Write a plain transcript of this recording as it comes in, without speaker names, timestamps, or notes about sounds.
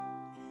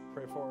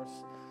Pray for us.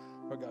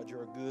 Lord God,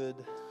 you're good.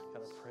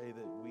 God, I pray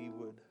that we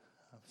would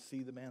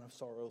see the man of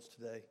sorrows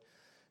today.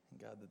 And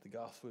God, that the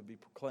gospel would be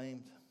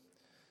proclaimed,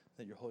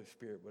 that your Holy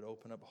Spirit would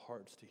open up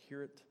hearts to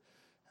hear it.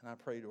 And I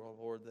pray to our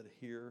Lord that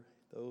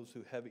those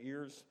who have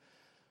ears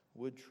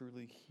would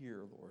truly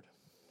hear, Lord.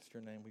 It's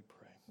your name we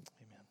pray.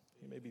 Amen.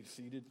 You may be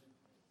seated.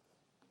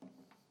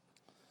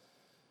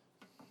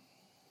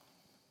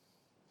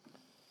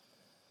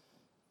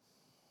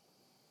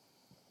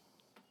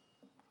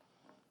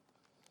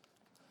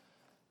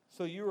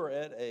 So you are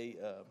at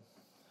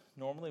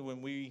normally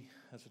when we,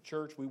 as a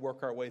church, we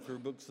work our way through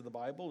books of the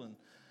Bible, and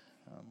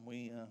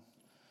we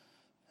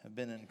have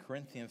been in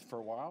Corinthians for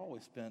a while.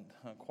 We spent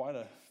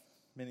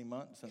many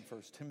months in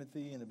 1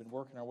 Timothy and have been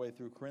working our way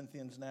through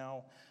Corinthians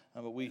now,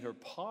 but we are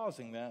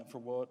pausing that for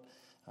what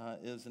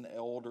is an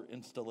elder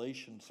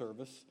installation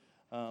service.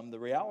 The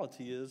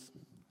reality is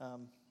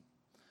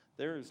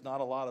there is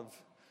not a lot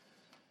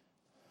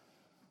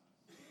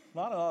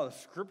of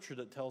scripture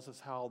that tells us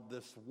how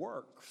this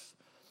works.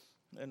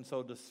 And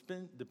so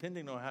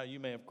depending on how you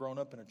may have grown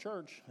up in a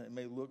church, it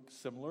may look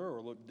similar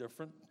or look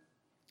different.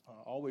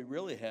 All we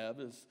really have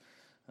is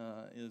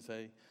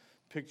a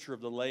picture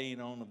of the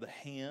laying on of the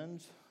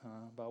hands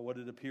by what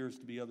it appears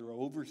to be other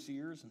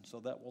overseers, and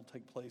so that will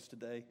take place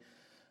today.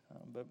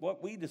 But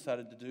what we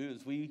decided to do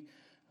is we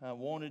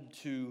wanted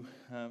to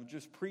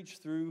just preach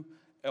through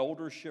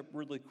eldership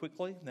really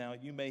quickly. Now,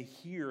 you may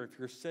hear, if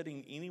you're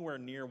sitting anywhere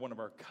near one of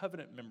our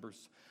covenant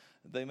members,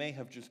 they may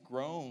have just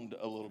groaned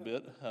a little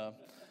bit.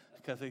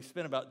 Because they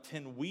spent about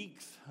 10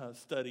 weeks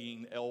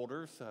studying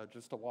elders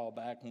just a while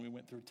back when we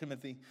went through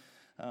Timothy.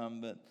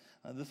 But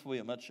this will be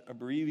a much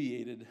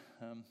abbreviated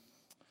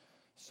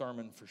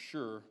sermon for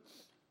sure.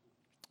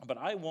 But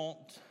I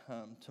want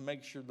to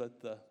make sure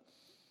that the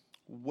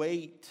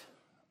weight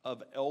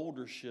of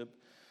eldership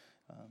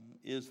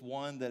is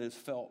one that is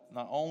felt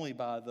not only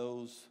by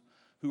those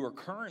who are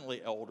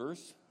currently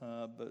elders,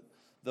 but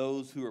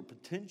those who are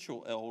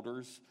potential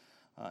elders.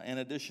 In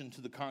addition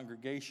to the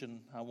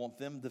congregation, I want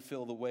them to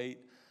feel the weight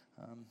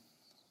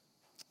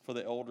for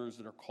the elders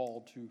that are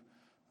called to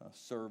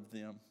serve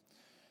them.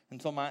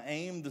 And so my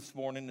aim this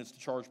morning is to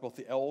charge both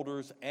the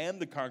elders and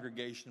the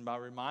congregation by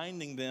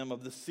reminding them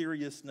of the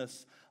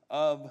seriousness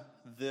of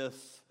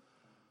this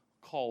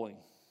calling.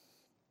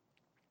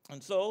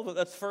 And so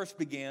let's first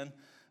begin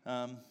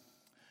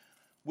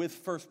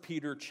with 1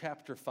 Peter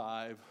chapter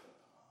 5,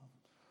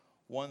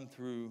 1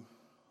 through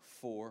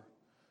 4.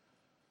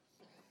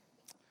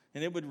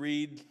 And it would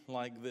read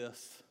like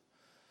this.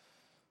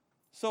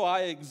 So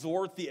I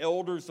exhort the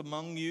elders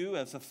among you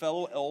as a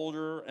fellow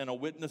elder and a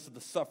witness of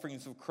the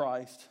sufferings of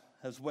Christ,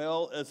 as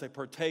well as a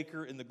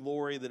partaker in the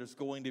glory that is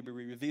going to be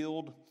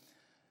revealed.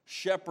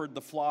 Shepherd the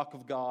flock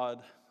of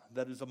God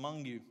that is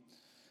among you,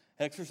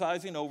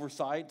 exercising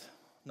oversight,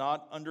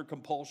 not under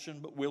compulsion,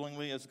 but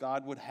willingly as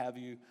God would have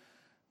you,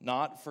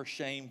 not for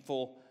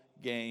shameful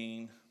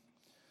gain,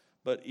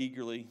 but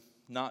eagerly,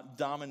 not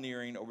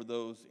domineering over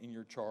those in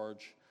your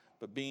charge,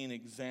 but being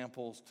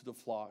examples to the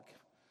flock.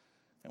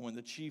 And when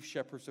the chief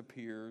shepherd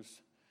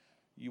appears,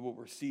 you will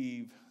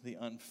receive the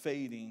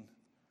unfading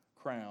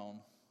crown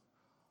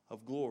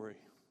of glory.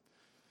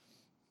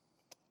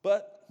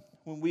 But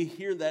when we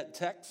hear that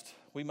text,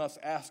 we must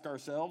ask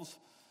ourselves,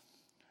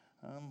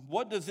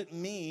 what does it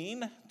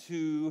mean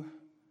to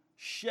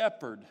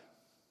shepherd?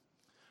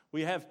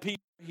 We have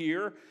Peter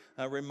here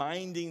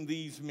reminding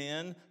these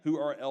men who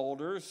are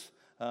elders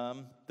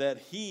that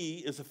he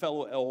is a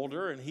fellow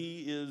elder, and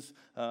he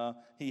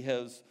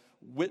has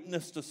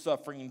witnessed the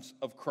sufferings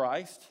of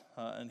Christ,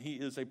 and he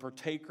is a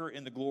partaker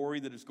in the glory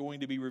that is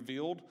going to be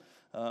revealed.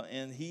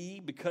 And he,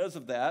 because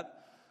of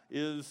that,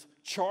 is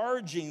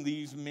charging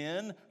these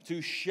men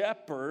to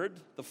shepherd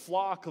the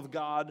flock of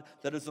God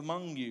that is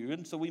among you.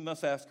 And so we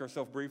must ask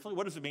ourselves briefly,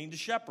 what does it mean to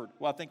shepherd?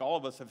 Well, I think all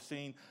of us have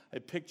seen a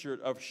picture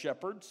of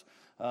shepherds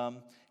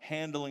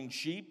handling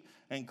sheep,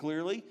 and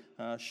clearly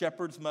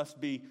shepherds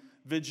must be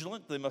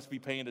vigilant. They must be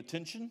paying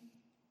attention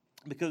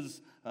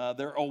because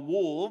there are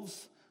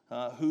wolves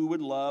who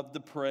would love to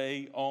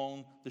prey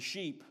on the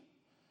sheep.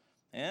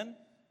 And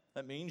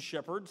that means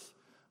shepherds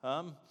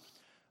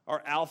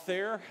are out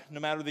there no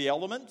matter the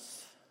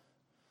elements,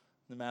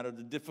 no matter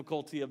the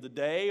difficulty of the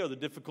day or the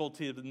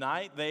difficulty of the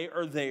night. They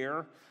are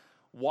there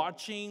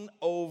watching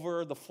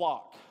over the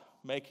flock,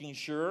 making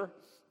sure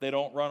they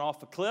don't run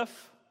off a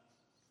cliff.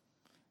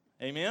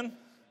 Amen?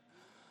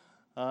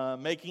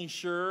 Making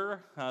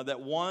sure that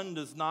one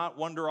does not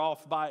wander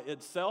off by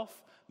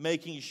itself,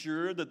 making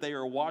sure that they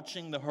are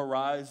watching the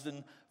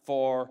horizon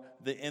for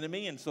the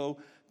enemy. And so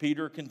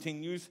Peter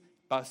continues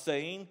by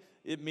saying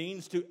it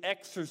means to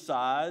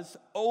exercise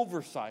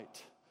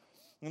oversight.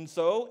 And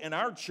so in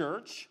our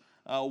church,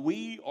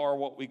 we are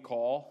what we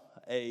call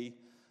a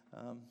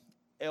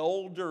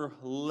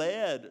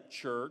elder-led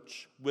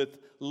church with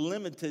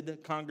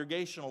limited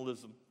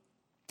congregationalism.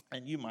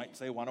 And you might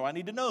say, why do I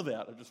need to know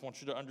that? I just want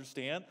you to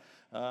understand,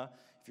 if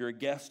you're a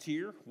guest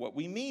here, what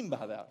we mean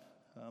by that.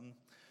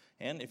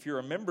 And if you're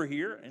a member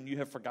here and you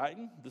have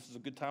forgotten, this is a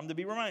good time to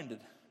be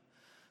reminded.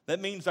 That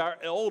means our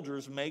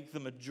elders make the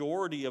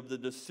majority of the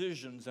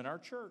decisions in our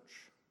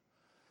church.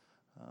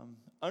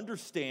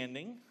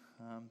 Understanding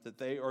that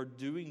they are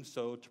doing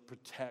so to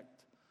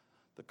protect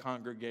the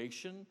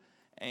congregation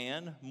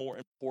and, more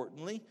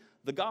importantly,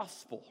 the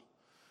gospel.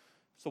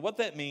 So what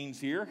that means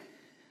here,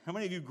 how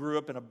many of you grew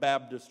up in a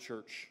Baptist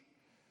church?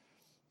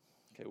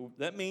 Okay, well,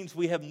 that means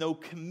we have no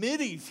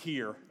committees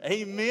here.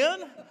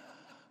 Amen?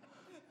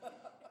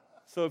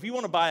 So if you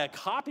want to buy a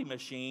copy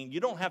machine,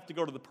 you don't have to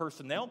go to the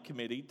personnel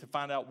committee to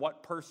find out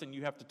what person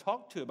you have to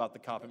talk to about the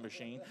copy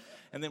machine.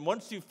 And then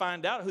once you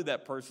find out who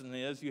that person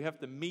is, you have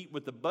to meet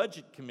with the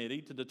budget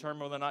committee to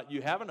determine whether or not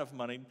you have enough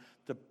money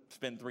to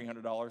spend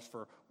 $300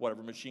 for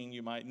whatever machine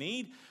you might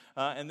need.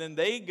 And then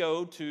they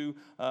go to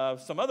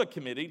some other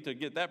committee to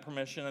get that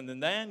permission.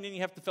 And then you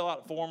have to fill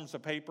out forms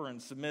of paper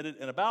and submit it.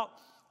 And about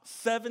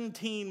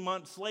 17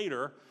 months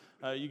later,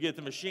 you get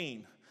the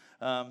machine.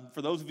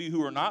 For those of you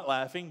who are not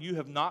laughing, you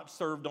have not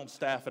served on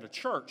staff at a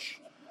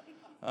church.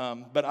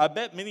 But I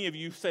bet many of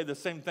you say the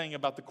same thing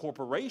about the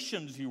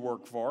corporations you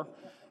work for,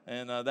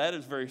 and that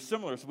is very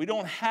similar. So we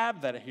don't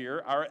have that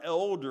here. Our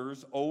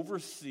elders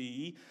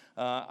oversee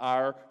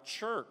our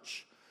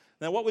church.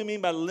 Now, what we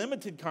mean by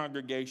limited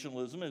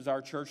congregationalism is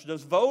our church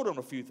does vote on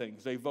a few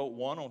things. They vote,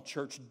 one, on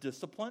church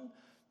discipline,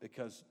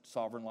 because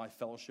Sovereign Life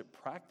Fellowship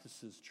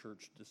practices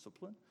church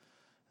discipline.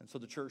 And so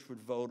the church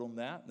would vote on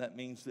that. That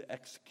means the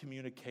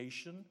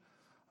excommunication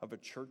of a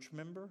church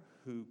member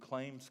who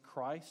claims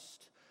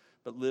Christ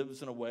but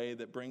lives in a way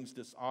that brings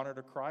dishonor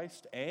to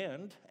Christ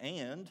and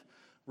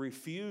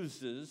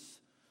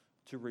refuses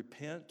to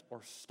repent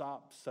or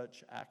stop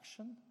such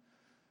action.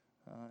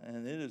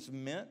 And it is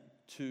meant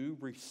to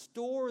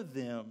restore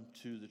them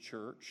to the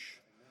church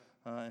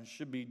and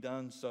should be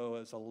done so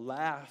as a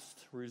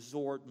last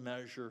resort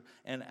measure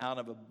and out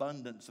of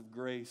abundance of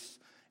grace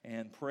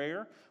and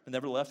prayer. But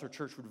nevertheless, our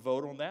church would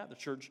vote on that. The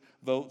church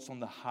votes on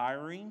the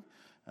hiring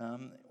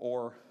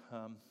or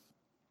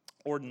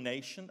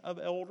ordination of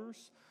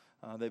elders.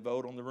 They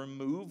vote on the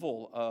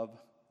removal of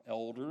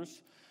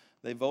elders.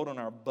 They vote on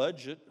our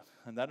budget,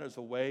 and that is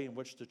a way in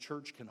which the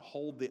church can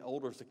hold the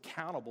elders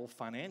accountable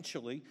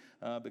financially,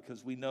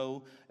 because we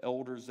know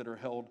elders that are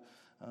held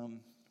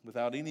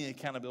without any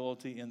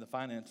accountability in the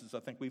finances. I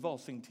think we've all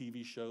seen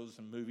TV shows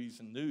and movies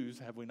and news,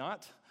 have we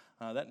not?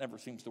 That never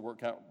seems to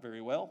work out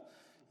very well.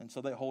 And so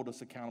they hold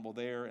us accountable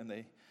there, and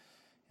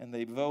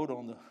they vote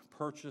on the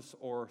purchase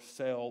or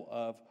sale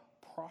of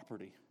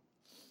property.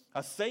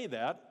 I say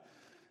that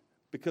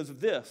because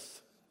of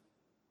this.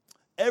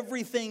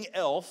 Everything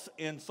else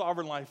in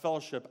Sovereign Life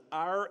Fellowship,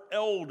 our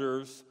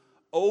elders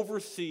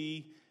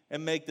oversee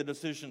and make the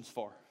decisions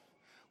for,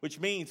 which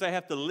means they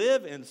have to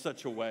live in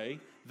such a way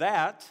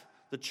that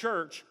the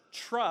church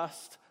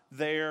trusts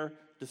their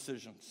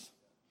decisions.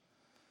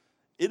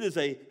 It is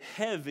a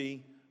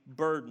heavy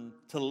burden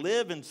to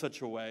live in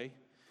such a way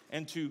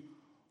and to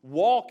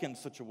walk in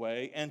such a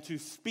way and to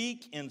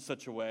speak in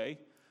such a way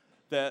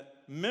that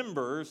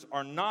members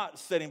are not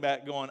sitting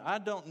back going, I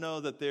don't know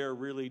that they're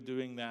really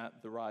doing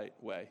that the right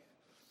way.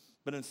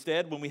 But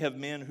instead, when we have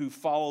men who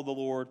follow the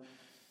Lord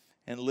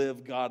and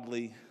live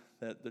godly,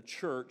 that the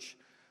church,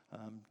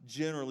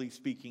 generally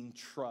speaking,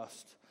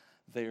 trust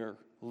their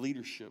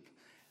leadership.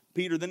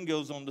 Peter then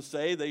goes on to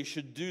say they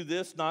should do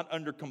this not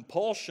under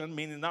compulsion,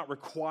 meaning not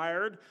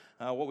required.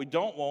 What we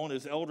don't want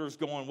is elders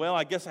going, well,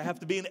 I guess I have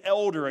to be an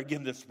elder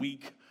again this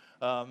week.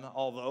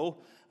 Although,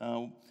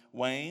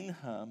 Wayne,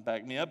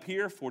 back me up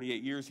here,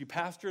 48 years you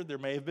pastored, there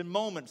may have been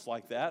moments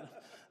like that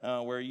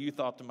where you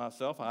thought to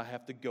myself, I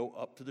have to go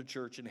up to the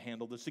church and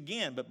handle this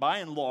again. But by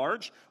and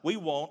large, we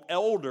want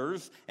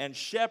elders and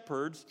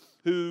shepherds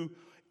who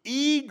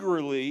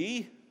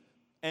eagerly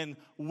and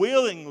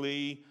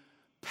willingly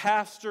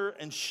pastor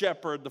and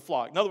shepherd the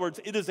flock. In other words,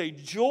 it is a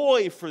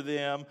joy for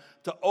them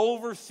to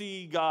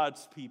oversee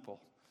God's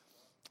people.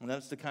 And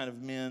that's the kind of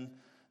men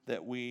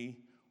that we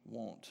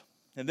want.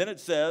 And then it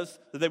says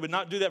that they would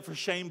not do that for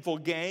shameful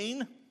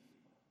gain,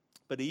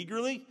 but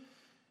eagerly,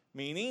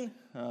 meaning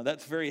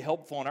that's very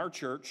helpful in our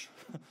church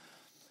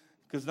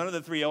because none of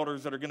the three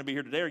elders that are going to be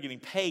here today are getting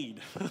paid.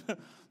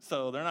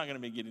 So they're not going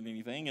to be getting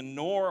anything, and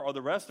nor are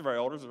the rest of our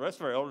elders. The rest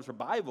of our elders are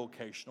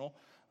bivocational.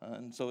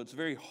 And so it's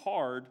very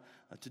hard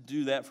to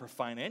do that for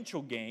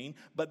financial gain,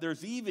 but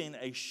there's even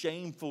a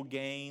shameful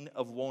gain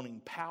of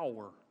wanting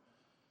power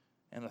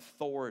and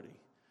authority.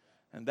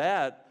 And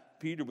that,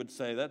 Peter would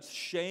say, that's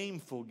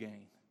shameful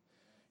gain.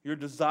 Your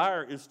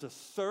desire is to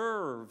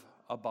serve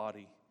a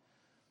body,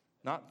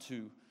 not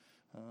to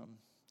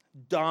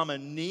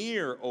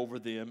domineer over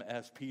them,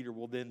 as Peter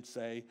will then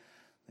say.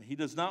 He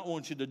does not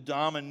want you to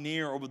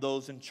domineer over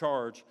those in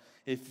charge.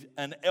 If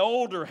an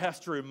elder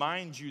has to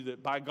remind you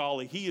that, by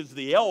golly, he is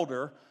the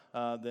elder,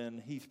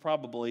 then he's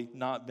probably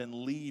not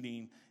been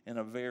leading in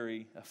a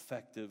very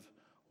effective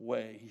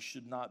way. He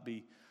should not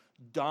be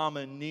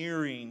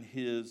domineering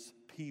his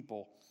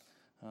people.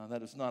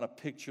 That is not a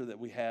picture that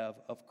we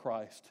have of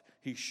Christ.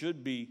 He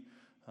should be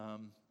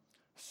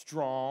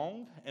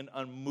strong and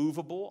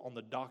unmovable on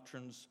the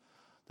doctrines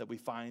that we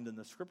find in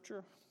the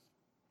Scripture.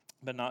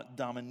 but not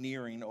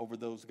domineering over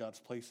those God's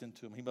placed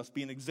into him. He must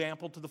be an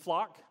example to the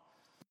flock.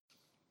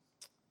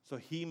 So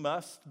he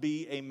must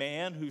be a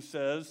man who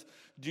says,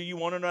 do you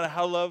want to know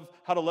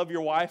how to love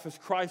your wife as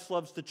Christ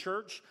loves the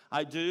church?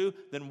 I do.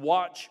 Then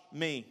watch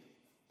me.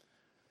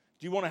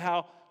 Do you want to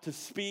how to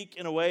speak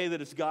in a way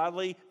that is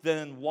godly?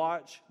 Then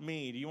watch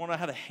me. Do you want to know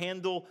how to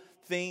handle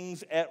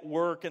things at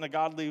work in a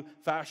godly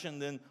fashion?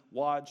 Then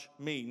watch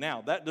me.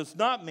 Now, that does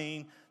not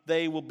mean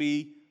they will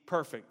be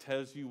perfect,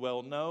 as you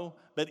well know.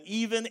 But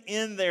even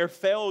in their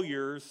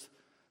failures,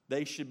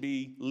 they should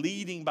be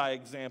leading by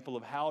example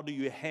of how do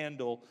you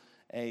handle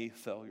a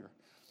failure.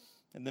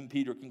 And then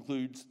Peter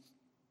concludes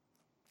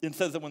and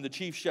says that when the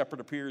chief shepherd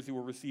appears, he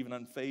will receive an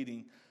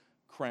unfading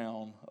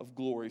crown of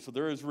glory. So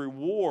there is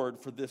reward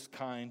for this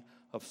kind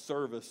of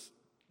service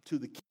to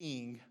the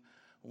king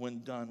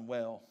when done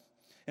well.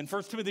 In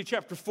 1 Timothy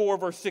chapter 4,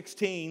 verse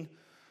 16,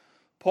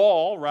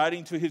 Paul,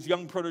 writing to his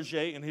young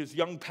protege and his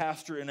young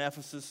pastor in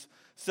Ephesus,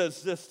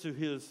 says this to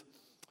his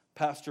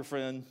pastor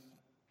friend: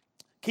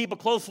 keep a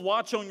close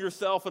watch on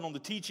yourself and on the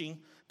teaching.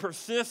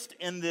 Persist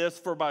in this,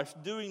 for by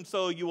doing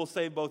so you will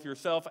save both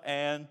yourself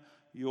and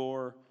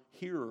your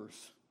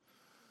hearers.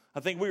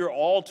 I think we are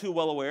all too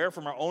well aware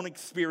from our own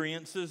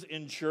experiences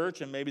in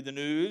church and maybe the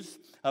news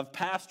of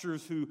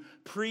pastors who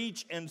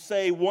preach and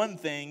say one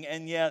thing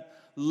and yet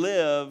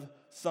live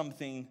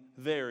something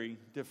very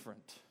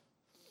different.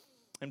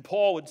 And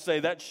Paul would say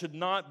that should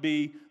not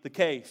be the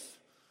case.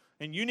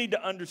 And you need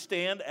to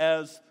understand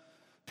as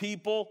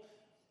people,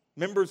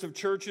 members of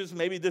churches,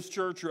 maybe this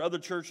church or other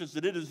churches,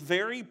 that it is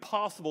very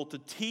possible to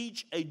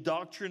teach a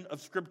doctrine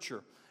of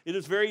Scripture. It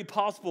is very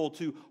possible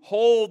to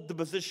hold the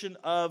position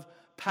of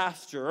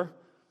pastor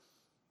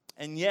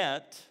and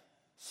yet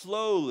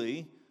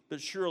slowly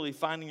but surely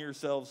finding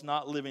yourselves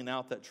not living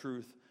out that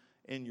truth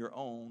in your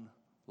own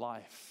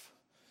life.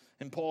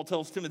 And Paul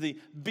tells Timothy,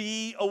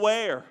 be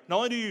aware. Not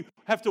only do you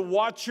have to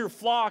watch your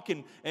flock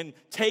and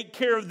take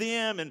care of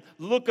them and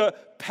look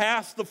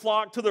past the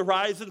flock to the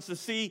horizons to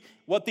see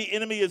what the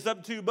enemy is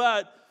up to,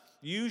 but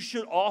you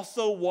should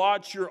also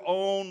watch your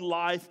own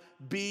life.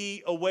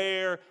 Be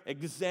aware.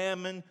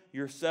 Examine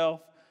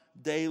yourself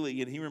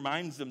daily. And he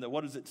reminds them that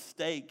what is at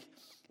stake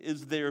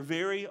is their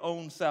very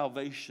own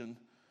salvation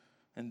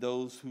and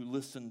those who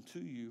listen to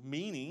you.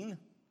 Meaning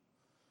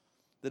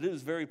that it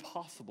is very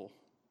possible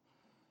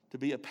to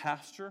be a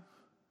pastor,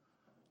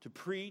 to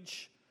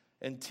preach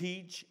and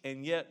teach,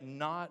 and yet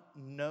not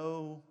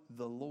know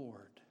the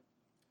Lord.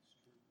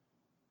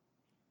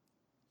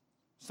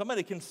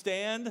 Somebody can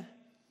stand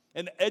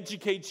and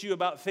educate you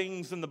about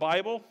things in the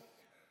Bible,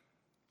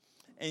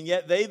 and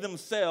yet they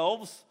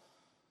themselves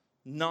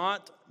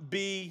not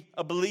be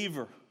a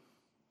believer.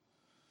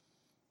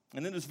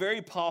 And it is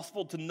very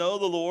possible to know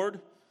the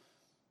Lord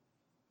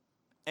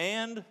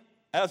and,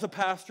 as a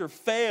pastor,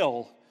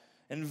 fail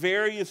in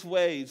various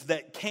ways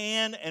that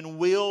can and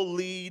will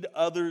lead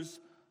others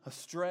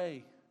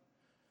astray.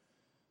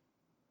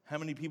 How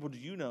many people do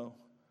you know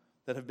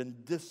that have been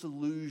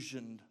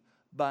disillusioned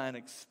by an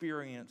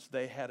experience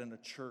they had in a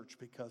church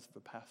because of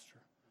a pastor?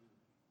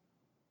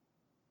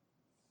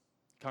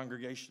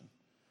 Congregation,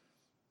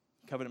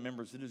 covenant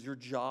members, it is your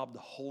job to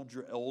hold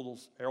your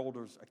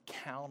elders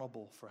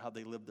accountable for how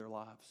they live their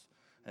lives.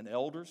 And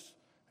elders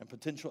and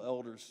potential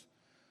elders,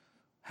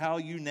 how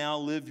you now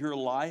live your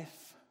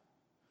life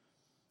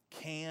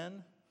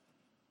can,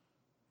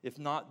 if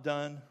not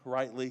done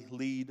rightly,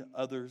 lead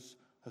others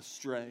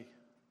astray.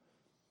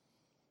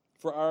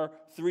 For our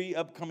 3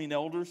 upcoming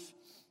elders,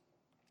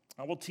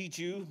 I will teach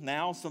you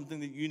now something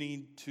that you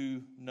need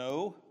to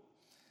know,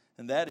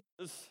 and that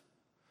is,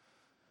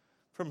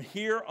 from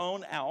here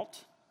on out,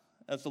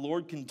 as the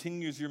Lord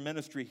continues your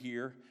ministry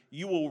here,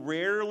 you will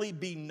rarely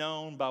be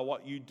known by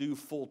what you do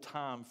full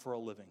time for a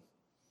living.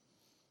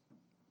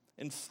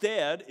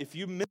 Instead, if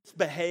you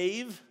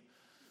misbehave,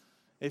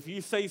 if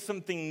you say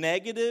something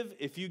negative,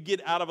 if you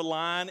get out of a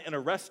line in a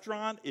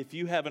restaurant, if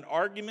you have an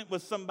argument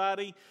with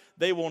somebody,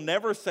 they will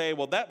never say,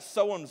 well, that's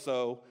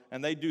so-and-so,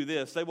 and they do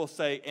this. They will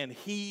say, and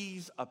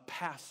he's a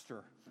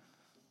pastor.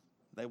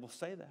 They will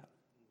say that.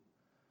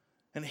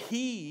 And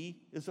he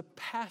is a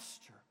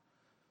pastor.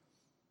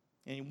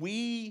 And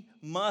we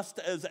must,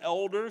 as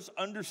elders,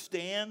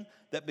 understand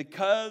that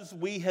because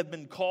we have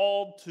been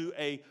called to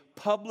a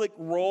public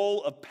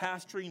role of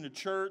pastoring the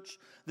church,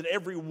 that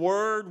every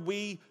word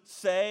we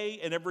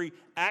say and every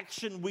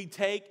action we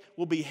take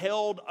will be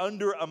held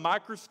under a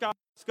microscope,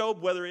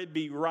 whether it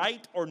be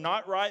right or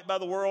not right by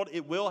the world,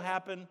 it will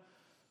happen.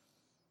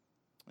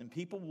 And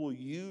people will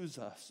use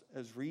us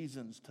as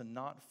reasons to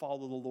not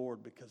follow the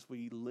Lord because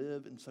we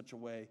live in such a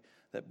way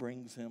that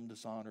brings him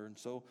dishonor. And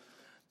so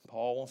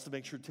Paul wants to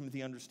make sure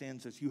Timothy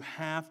understands this. You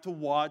have to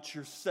watch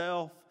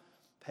yourself.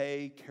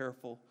 Pay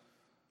careful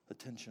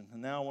attention.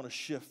 And now I want to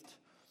shift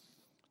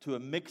to a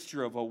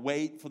mixture of a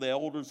weight for the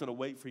elders and a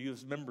weight for you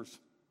as members.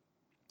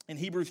 In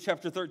Hebrews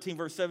chapter 13,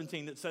 verse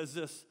 17, it says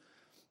this: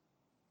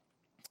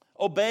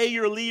 obey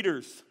your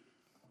leaders.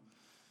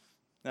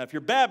 Now, if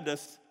you're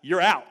Baptist,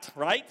 you're out,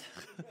 right?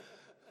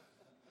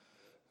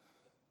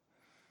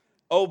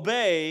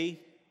 Obey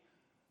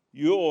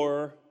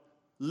your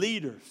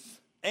leaders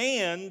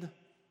and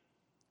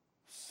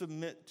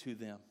submit to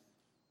them.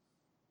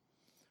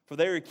 For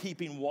they are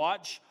keeping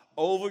watch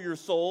over your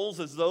souls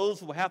as those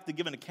who have to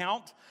give an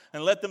account,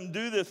 and let them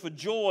do this with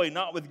joy,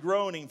 not with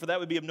groaning, for that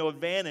would be of no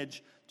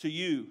advantage to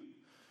you.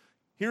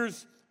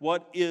 Here's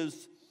what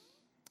is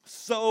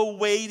so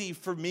weighty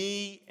for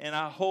me, and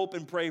I hope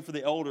and pray for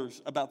the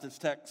elders about this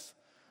text,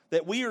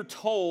 that we are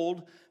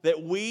told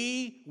that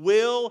we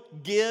will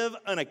give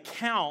an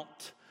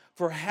account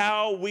for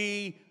how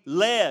we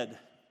led.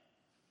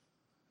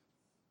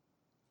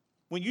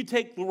 When you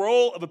take the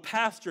role of a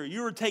pastor,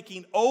 you are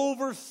taking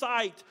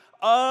oversight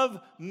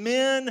of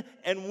men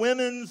and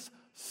women's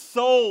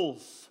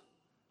souls.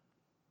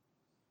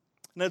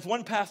 And as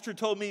one pastor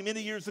told me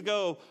many years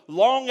ago,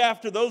 long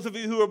after those of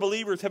you who are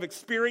believers have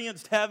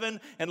experienced heaven,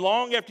 and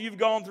long after you've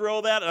gone through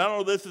all that, and I don't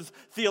know if this is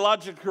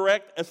theologically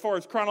correct as far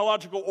as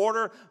chronological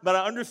order, but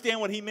I understand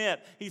what he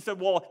meant. He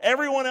said, well,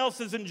 everyone else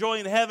is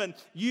enjoying heaven.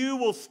 You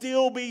will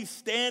still be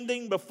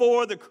standing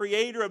before the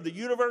creator of the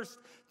universe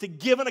to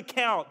give an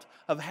account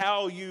of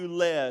how you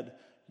led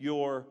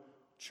your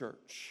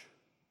church.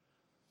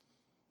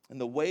 And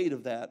the weight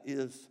of that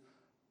is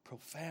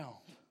profound.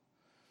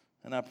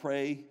 And I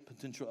pray,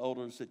 potential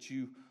elders, that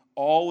you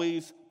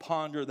always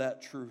ponder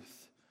that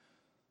truth,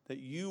 that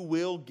you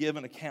will give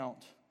an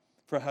account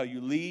for how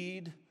you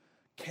lead,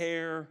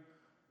 care,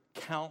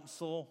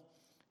 counsel,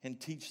 and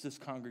teach this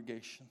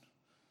congregation.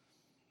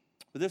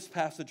 But this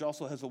passage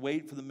also has a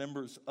weight for the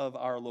members of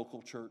our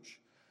local church,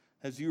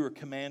 as you are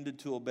commanded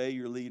to obey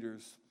your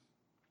leaders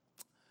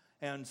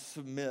and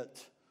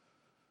submit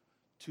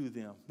to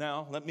them.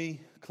 Now, let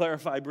me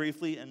clarify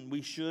briefly, and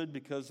we should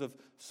because of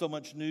so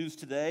much news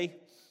today.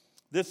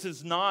 This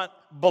is not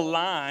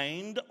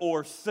blind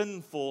or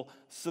sinful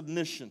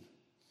submission.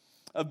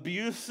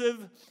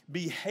 Abusive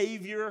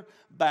behavior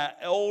by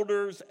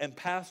elders and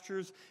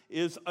pastors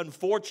is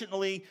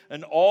unfortunately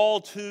an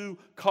all too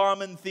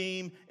common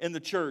theme in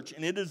the church.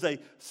 And it is a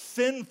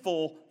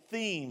sinful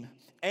theme.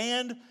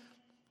 And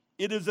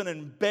it is an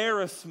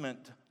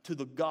embarrassment to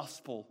the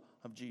gospel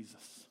of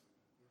Jesus.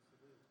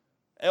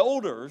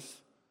 Elders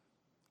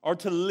are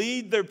to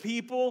lead their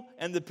people,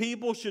 and the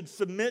people should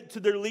submit to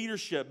their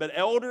leadership. But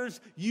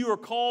elders, you are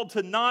called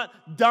to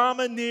not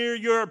domineer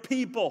your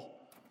people.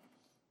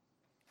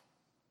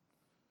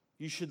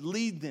 You should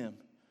lead them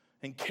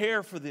and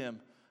care for them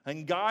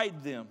and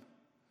guide them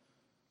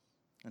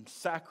and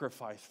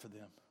sacrifice for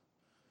them.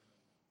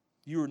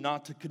 You are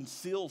not to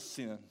conceal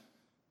sin.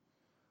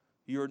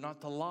 You are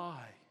not to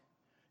lie.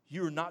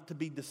 You are not to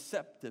be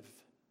deceptive.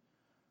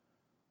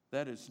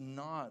 That is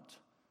not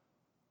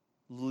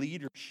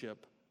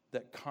leadership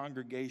that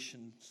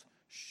congregations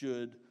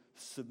should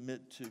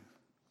submit to.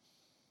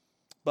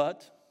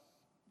 But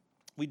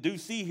we do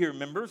see here,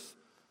 members,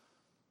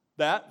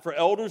 that for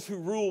elders who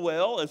rule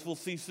well, as we'll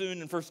see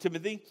soon in 1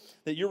 Timothy,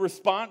 that your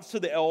response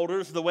to the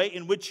elders, the way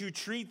in which you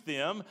treat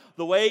them,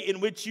 the way in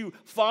which you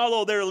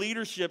follow their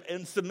leadership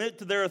and submit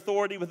to their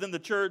authority within the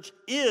church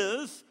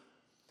is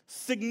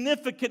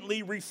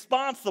significantly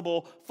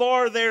responsible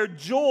for their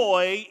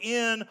joy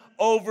in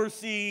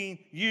overseeing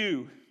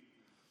you.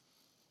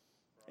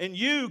 And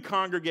you,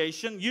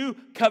 congregation, you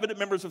covenant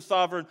members of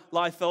Sovereign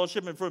Life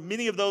Fellowship, and for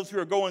many of those who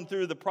are going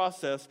through the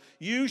process,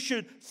 you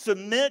should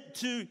submit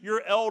to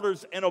your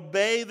elders and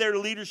obey their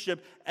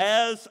leadership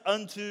as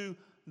unto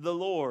the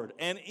Lord.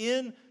 And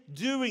in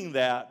doing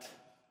that,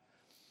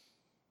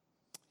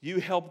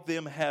 you help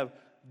them have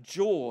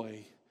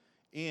joy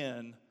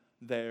in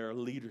their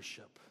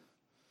leadership.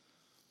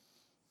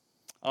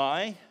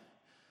 I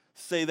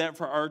say that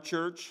for our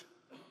church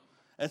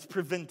as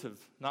preventive,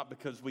 not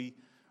because we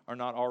are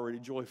not already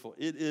joyful.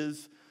 It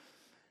is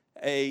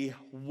a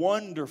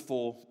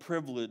wonderful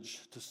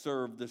privilege to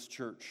serve this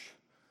church.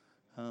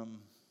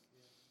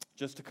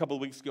 Just a couple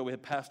of weeks ago, we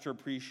had pastor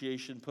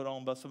appreciation put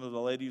on by some of the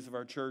ladies of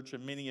our church,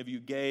 and many of you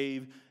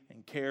gave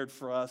and cared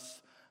for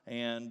us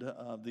and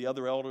the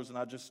other elders, and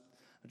I just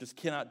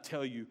cannot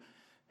tell you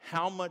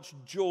how much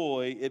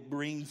joy it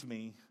brings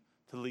me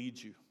to lead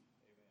you.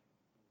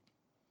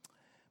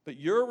 But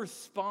your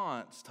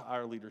response to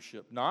our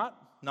leadership, not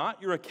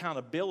your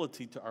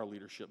accountability to our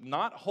leadership,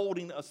 not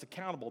holding us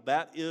accountable,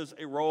 that is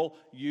a role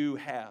you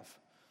have.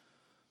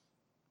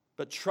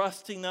 But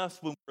trusting us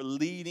when we're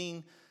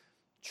leading,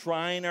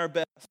 trying our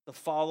best to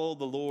follow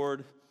the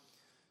Lord.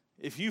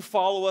 If you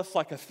follow us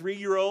like a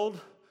 3-year-old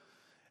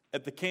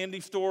at the candy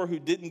store who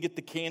didn't get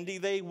the candy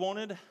they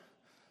wanted,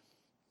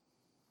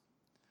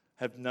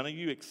 have none of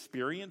you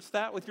experienced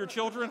that with your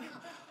children?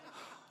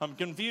 I'm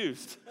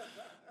confused.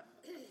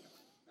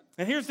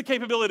 And here's the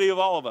capability of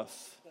all of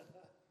us.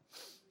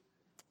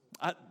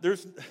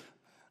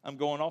 I'm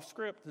going off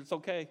script. It's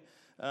okay.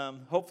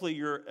 Hopefully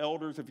your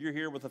elders, if you're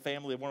here with a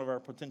family of one of our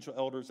potential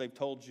elders, they've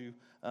told you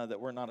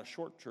that we're not a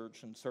short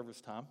church in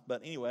service time.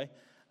 But anyway,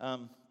 let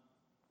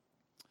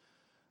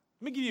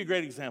me give you a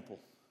great example.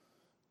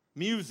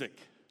 Music.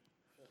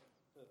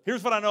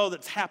 Here's what I know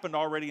that's happened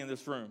already in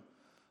this room.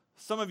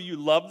 Some of you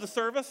loved the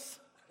service,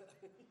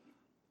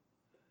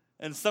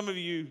 and some of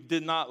you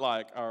did not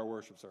like our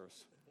worship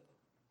service.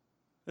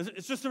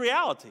 It's just a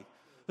reality.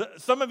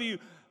 Some of you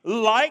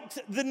liked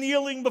the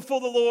kneeling before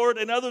the Lord,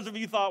 and others of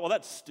you thought, well,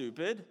 that's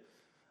stupid.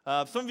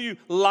 Some of you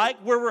like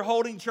where we're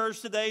holding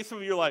church today. Some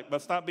of you are like,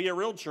 must not be a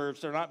real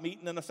church. They're not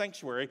meeting in a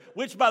sanctuary,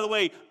 which, by the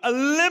way,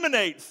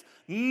 eliminates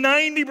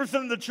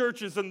 90% of the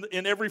churches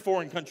in every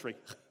foreign country.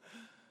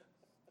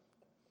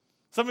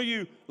 Some of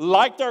you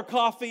liked our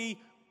coffee,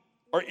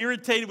 are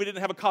irritated we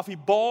didn't have a coffee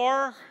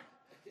bar.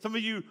 Some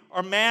of you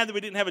are mad that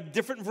we didn't have a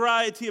different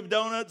variety of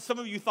donuts. Some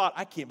of you thought,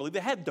 I can't believe they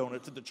had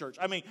donuts at the church.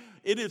 I mean,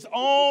 it is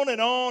on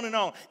and on and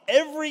on.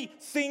 Every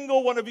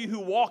single one of you who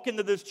walk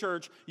into this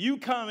church, you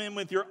come in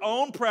with your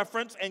own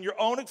preference and your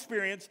own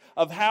experience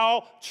of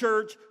how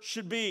church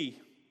should be.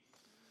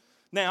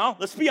 Now,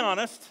 let's be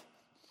honest.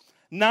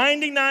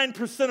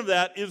 99% of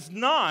that is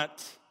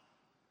not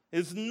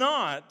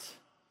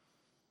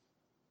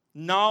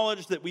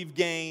knowledge that we've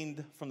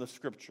gained from the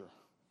Scripture.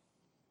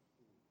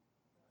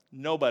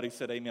 Nobody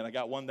said amen. I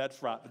got one,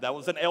 that's right. But that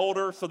was an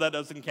elder, so that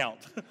doesn't count.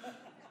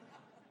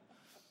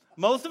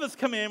 Most of us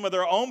come in with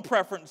our own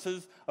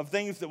preferences of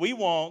things that we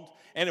want,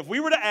 and if we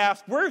were to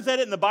ask, where is that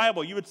in the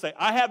Bible? You would say,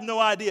 I have no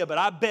idea, but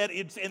I bet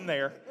it's in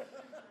there.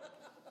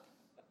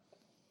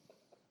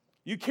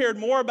 You cared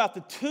more about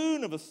the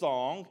tune of a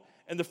song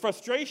and the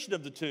frustration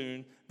of the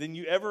tune than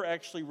you ever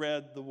actually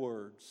read the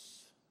words.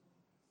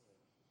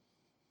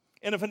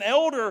 And if an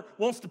elder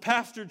wants to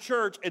pastor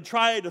church and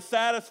try to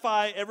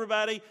satisfy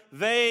everybody,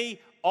 they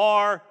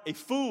are a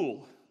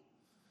fool.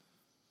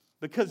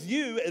 Because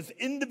you, as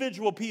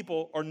individual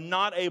people, are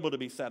not able to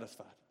be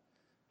satisfied.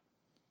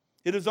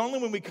 It is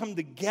only when we come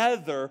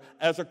together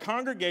as a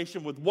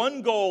congregation with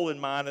one goal in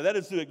mind, and that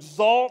is to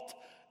exalt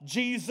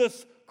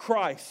Jesus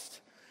Christ.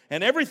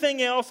 And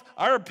everything else,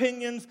 our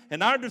opinions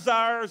and our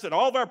desires and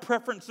all of our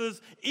preferences,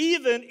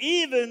 even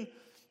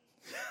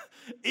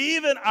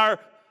our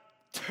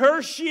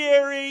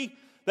tertiary,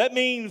 that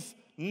means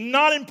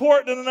not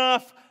important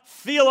enough,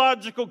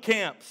 theological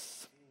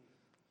camps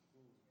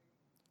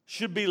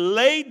should be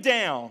laid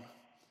down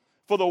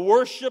for the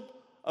worship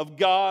of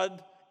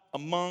God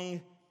among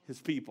His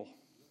people.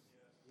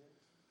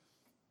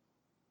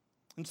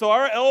 And so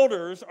our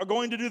elders are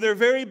going to do their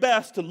very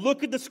best to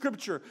look at the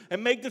Scripture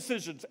and make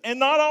decisions. And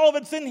not all of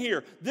it's in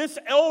here. This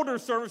elder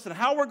service and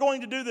how we're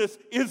going to do this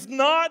is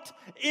not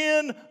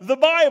in the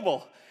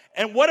Bible.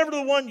 And whatever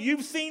the one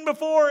you've seen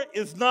before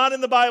is not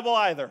in the Bible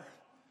either.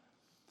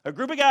 A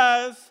group of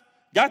guys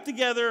got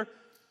together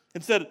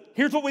and said,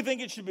 here's what we think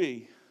it should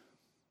be.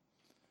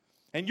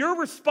 And your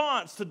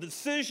response to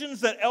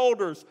decisions that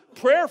elders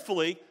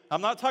prayerfully,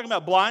 I'm not talking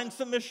about blind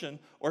submission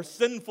or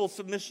sinful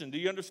submission. Do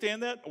you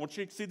understand that? I want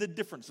you to see the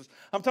differences.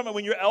 I'm talking about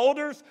when your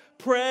elders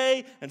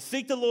pray and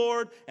seek the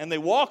Lord and they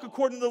walk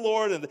according to the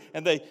Lord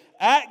and they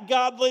act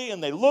godly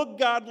and they look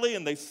godly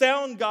and they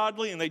sound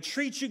godly and they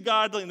treat you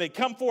godly and they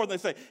come forward and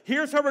they say,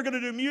 here's how we're going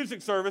to do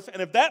music service.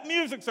 And if that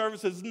music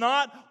service is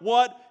not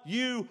what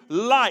you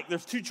like,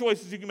 there's two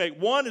choices you can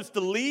make. One is to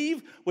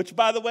leave, which,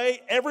 by the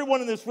way,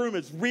 everyone in this room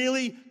is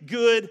really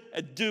good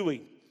at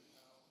doing.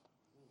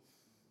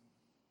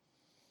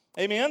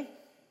 Amen?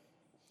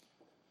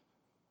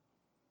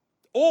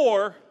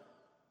 Or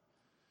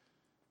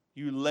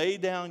you lay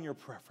down your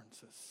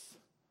preferences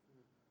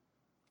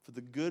for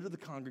the good of the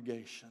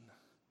congregation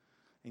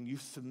and you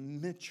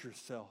submit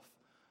yourself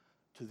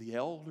to the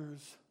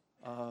elders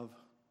of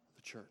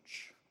the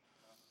church.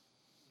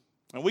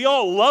 And we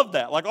all love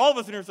that. Like all of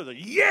us in here say,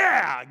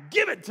 yeah,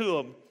 give it to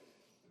them.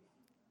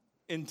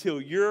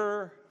 Until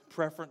your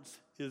preference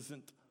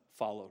isn't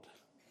followed.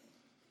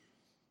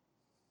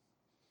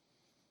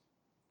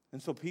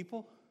 And so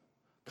people,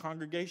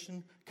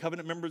 congregation,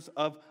 covenant members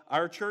of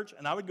our church,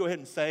 and I would go ahead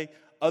and say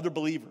other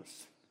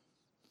believers.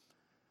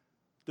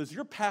 Does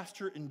your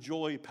pastor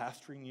enjoy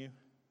pastoring you?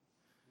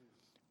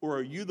 Or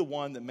are you the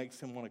one that makes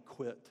him want to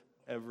quit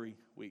every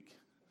week?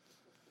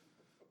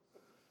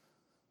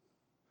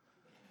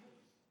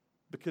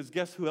 Because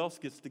guess who else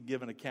gets to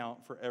give an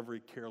account for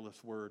every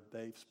careless word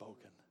they've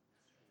spoken?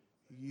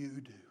 You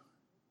do.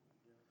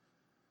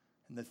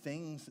 And the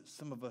things that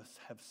some of us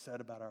have said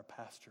about our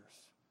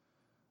pastors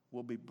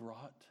will be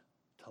brought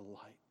to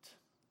light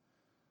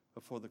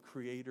before the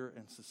creator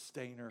and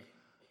sustainer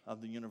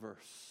of the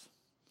universe.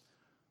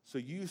 So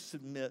you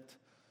submit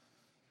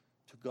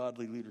to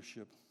godly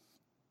leadership.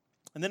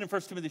 And then in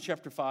 1 Timothy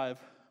chapter 5,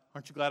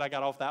 aren't you glad I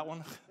got off that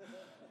one?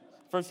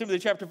 1 Timothy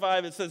chapter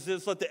 5, it says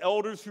this, let the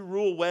elders who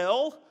rule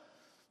well,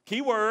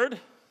 key word,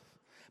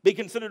 be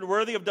considered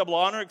worthy of double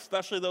honor,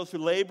 especially those who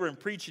labor in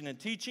preaching and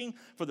teaching.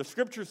 For the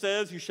scripture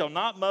says, you shall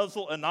not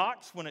muzzle an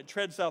ox when it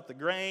treads out the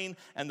grain,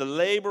 and the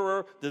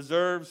laborer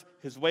deserves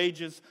his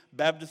wages.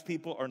 Baptist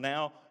people are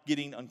now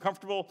getting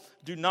uncomfortable.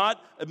 Do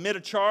not admit a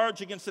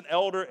charge against an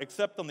elder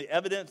except on the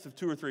evidence of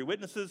 2 or 3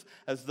 witnesses,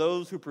 as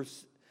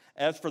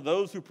for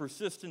those who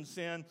persist in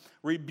sin,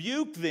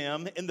 rebuke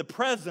them in the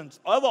presence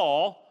of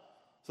all,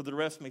 so the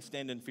rest may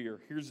stand in fear.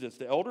 Here's this.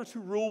 The elders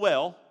who rule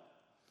well,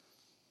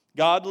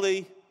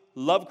 godly,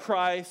 love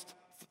Christ,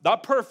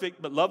 not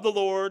perfect, but love the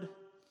Lord,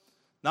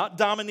 not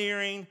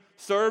domineering,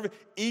 serve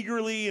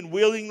eagerly and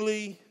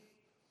willingly.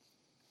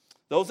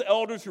 Those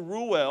elders who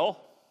rule well,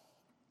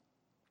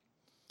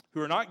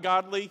 who are not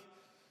godly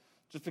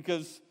just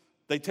because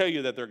they tell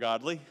you that they're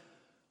godly,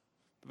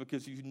 but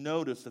because you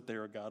notice that they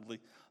are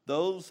godly,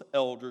 those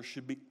elders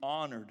should be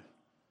honored.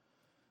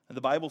 And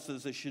the Bible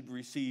says they should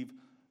receive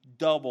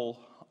double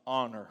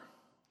honor.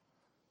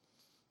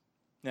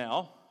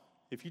 Now,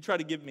 if you try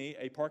to give me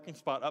a parking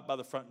spot up by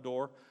the front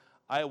door,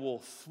 I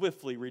will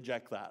swiftly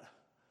reject that.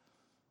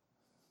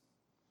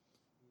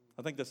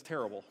 I think that's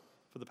terrible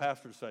for the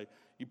pastor to say,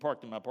 you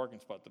parked in my parking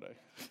spot today.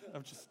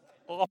 I'm just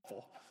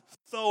awful.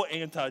 So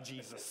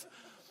anti-Jesus.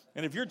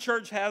 And if your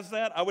church has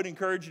that, I would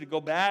encourage you to go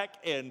back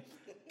and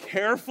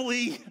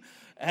carefully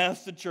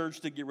ask the church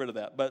to get rid of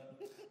that. But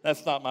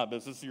that's not my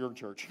business, it's your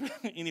church.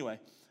 Anyway,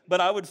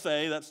 but I would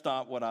say that's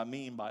not what I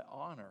mean by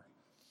honor.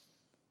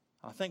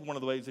 I think one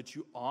of the ways that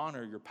you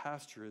honor your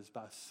pastor is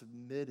by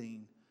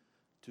submitting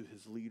to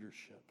his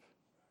leadership,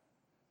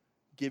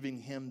 giving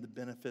him the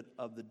benefit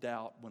of the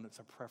doubt when it's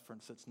a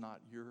preference that's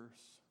not yours.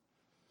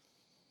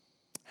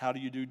 How do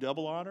you do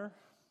double honor?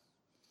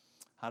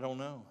 I don't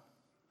know.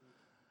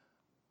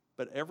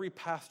 But every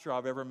pastor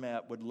I've ever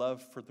met would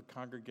love for the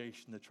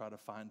congregation to try to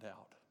find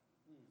out.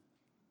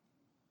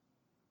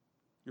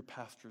 Your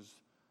pastors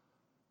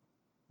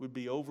would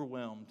be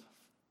overwhelmed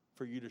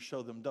for you to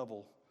show them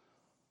double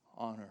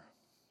honor.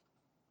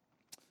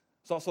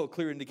 It's also a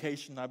clear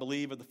indication, I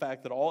believe, of the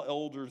fact that all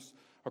elders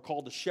are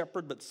called to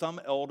shepherd, but some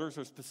elders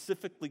are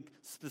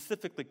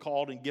specifically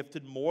called and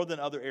gifted more than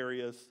other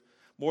areas,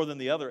 more than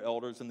the other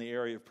elders in the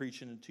area of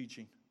preaching and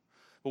teaching.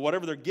 But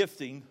whatever their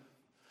gifting,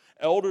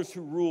 elders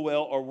who rule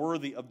well are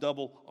worthy of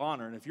double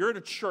honor. And if you're at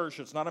a church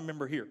that's not a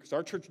member here, because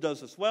our church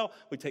does this well,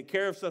 we take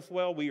care of stuff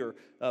well, we are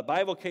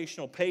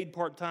bivocational, paid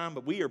part-time,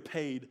 but we are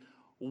paid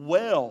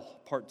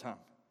well part-time.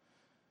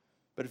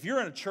 But if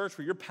you're in a church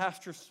where your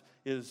pastor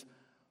is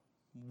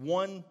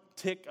one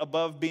tick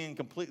above being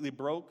completely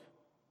broke,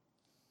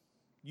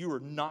 you are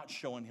not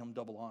showing him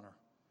double honor.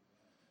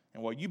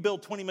 And while you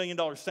build $20 million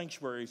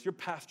sanctuaries, your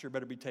pastor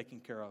better be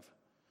taken care of.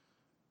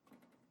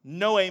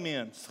 No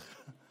amens.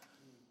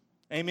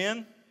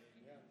 Amen?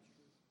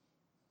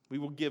 We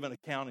will give an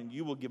account, and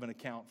you will give an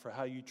account for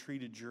how you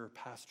treated your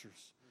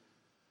pastors.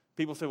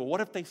 People say, well, what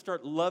if they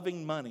start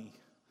loving money?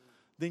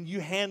 Then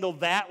you handle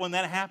that when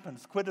that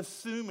happens. Quit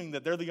assuming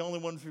that they're the only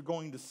ones who are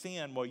going to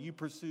sin while you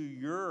pursue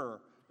your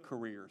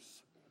careers.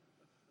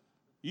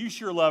 You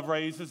sure love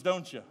raises,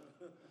 don't you?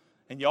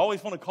 And you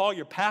always want to call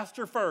your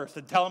pastor first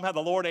and tell him how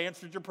the Lord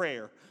answered your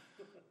prayer.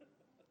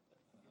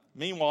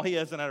 Meanwhile, he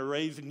hasn't had a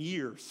raise in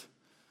years.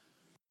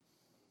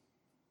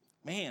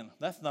 Man,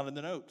 that's not in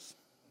the notes.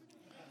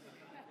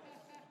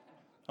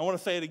 I want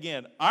to say it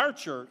again. Our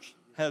church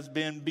has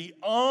been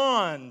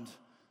beyond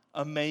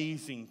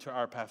amazing to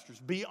our pastors.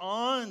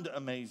 Beyond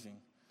amazing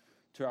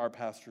to our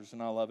pastors,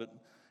 and I love it.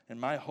 And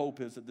my hope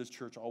is that this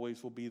church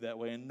always will be that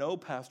way. And no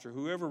pastor,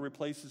 whoever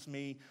replaces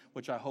me,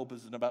 which I hope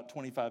is in about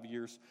 25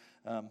 years,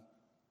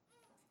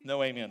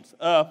 no amens,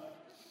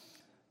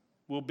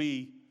 will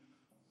be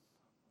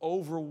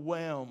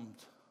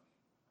overwhelmed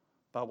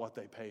by what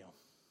they pay them.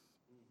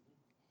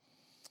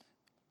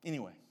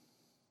 Anyway.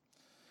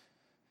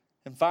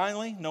 And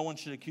finally, no one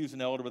should accuse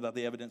an elder without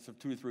the evidence of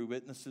 2 or 3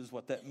 witnesses.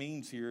 What that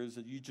means here is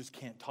that you just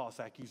can't toss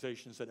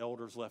accusations at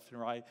elders left and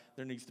right.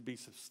 There needs to be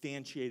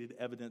substantiated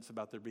evidence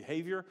about their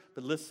behavior.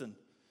 But listen,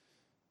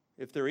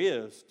 if there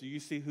is, do you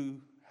see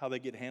how they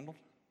get handled?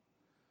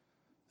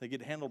 They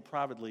get handled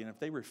privately. And if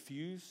they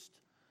refuse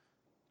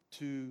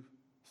to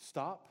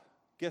stop,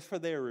 guess where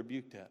they are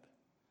rebuked at?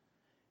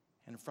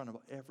 In front of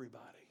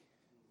everybody.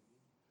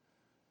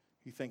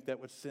 You think that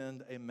would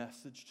send a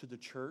message to the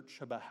church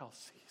about how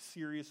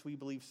serious we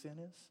believe sin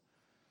is?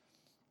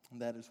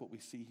 And that is what we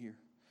see here.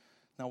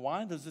 Now,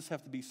 why does this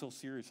have to be so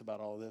serious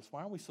about all of this?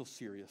 Why are we so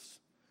serious?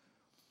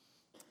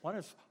 Why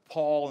does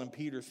Paul and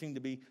Peter seem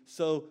to be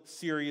so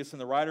serious,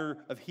 and the writer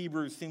of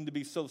Hebrews seem to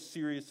be so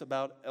serious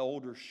about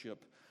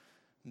eldership?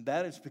 And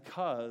that is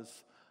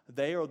because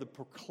they are the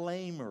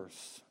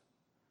proclaimers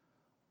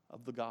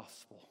of the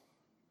gospel.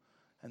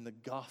 And the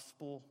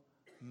gospel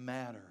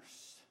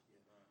matters.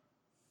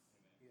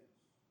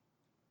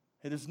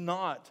 It is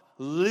not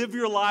live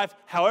your life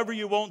however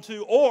you want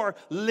to, or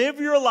live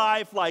your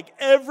life like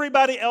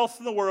everybody else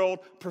in the world,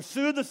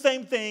 pursue the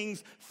same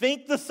things,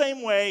 think the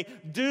same way,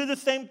 do the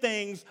same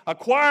things,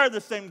 acquire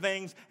the same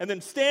things, and then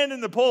stand in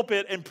the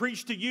pulpit and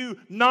preach to you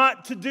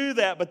not to do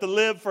that, but to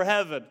live for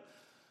heaven.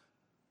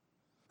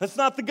 That's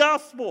not the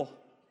gospel.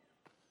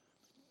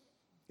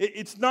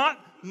 It's not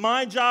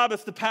my job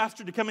as the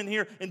pastor to come in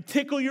here and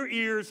tickle your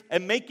ears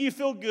and make you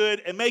feel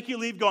good and make you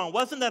leave going,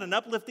 wasn't that an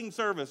uplifting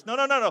service?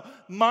 No.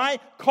 My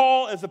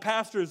call as a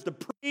pastor is to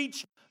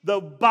preach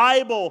the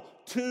Bible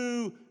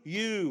to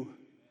you.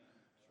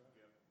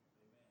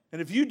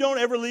 And if you don't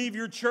ever leave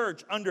your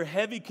church under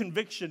heavy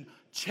conviction,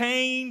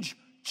 change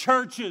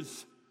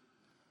churches,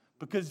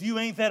 because you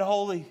ain't that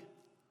holy.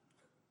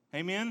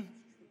 Amen?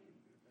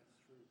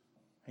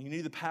 And you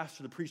need the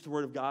pastor to preach the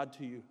word of God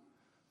to you.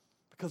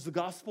 Because the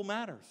gospel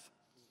matters.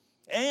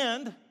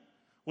 And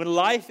when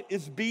life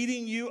is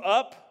beating you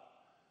up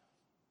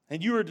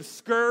and you are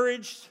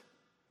discouraged,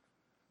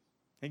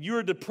 and you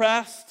are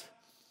depressed,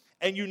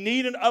 and you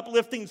need an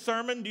uplifting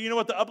sermon, do you know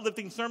what the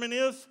uplifting sermon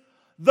is?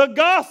 The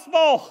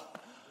gospel.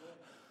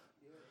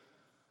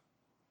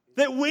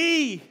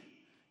 You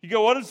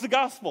go, what is the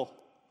gospel?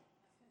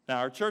 Now,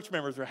 our church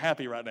members are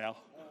happy right now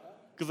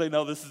because they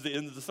know this is the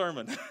end of the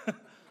sermon.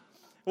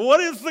 Well,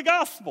 what is the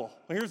gospel?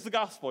 Well, here's the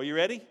gospel. Are you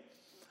ready?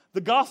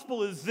 The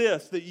gospel is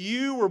this, that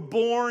you were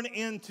born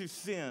into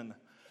sin.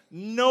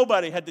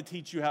 Nobody had to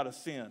teach you how to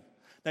sin.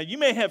 Now, you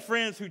may have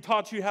friends who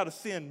taught you how to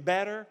sin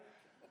better,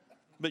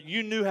 but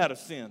you knew how to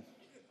sin.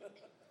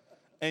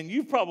 And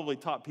you've probably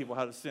taught people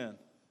how to sin.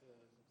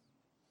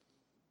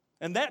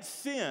 And that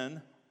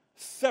sin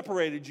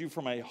separated you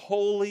from a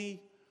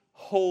holy,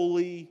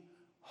 holy,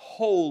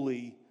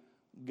 holy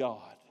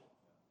God.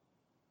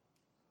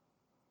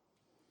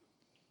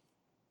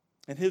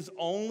 And his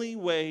only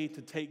way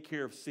to take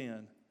care of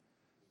sin,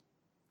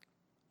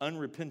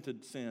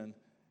 unrepented sin,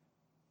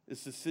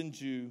 is to send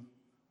you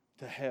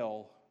to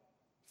hell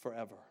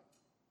forever.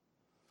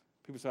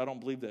 People say, I don't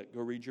believe that.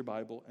 Go read your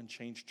Bible and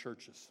change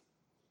churches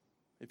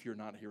if you're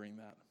not hearing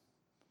that.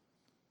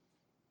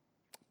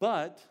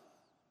 But,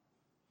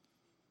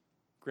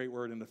 great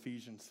word in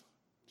Ephesians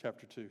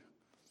chapter 2.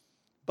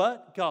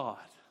 But God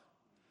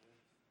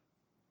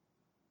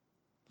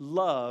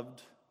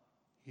loved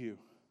you.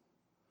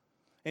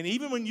 And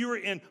even when you were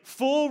in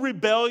full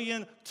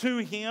rebellion to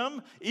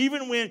him,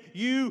 even when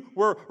you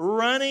were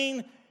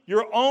running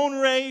your own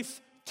race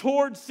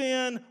toward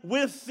sin,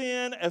 with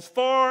sin, as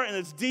far and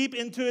as deep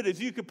into it as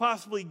you could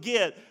possibly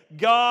get,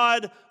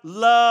 God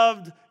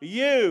loved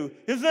you.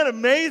 Isn't that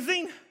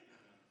amazing?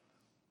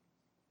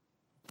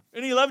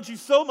 And he loved you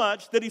so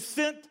much that he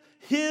sent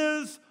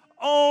his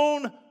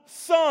own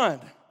son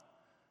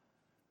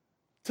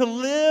to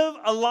live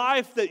a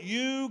life that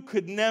you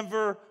could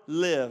never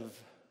live.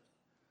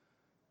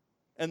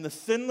 And the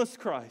sinless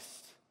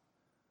Christ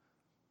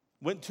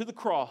went to the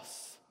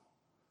cross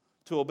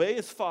to obey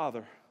his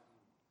Father.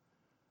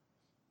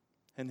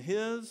 And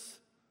his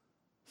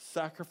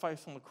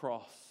sacrifice on the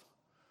cross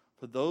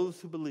for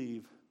those who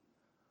believe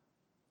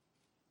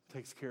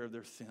takes care of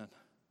their sin.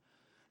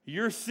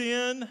 Your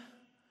sin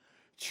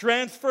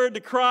transferred to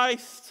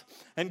Christ,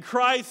 and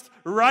Christ's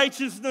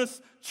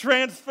righteousness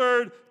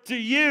transferred to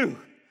you.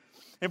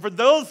 And for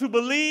those who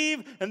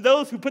believe and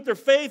those who put their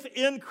faith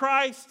in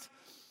Christ,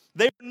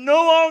 they are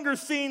no longer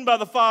seen by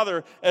the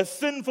Father as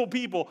sinful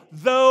people,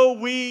 though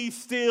we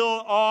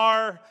still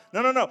are.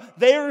 No.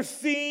 They are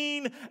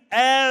seen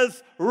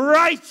as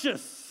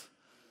righteous.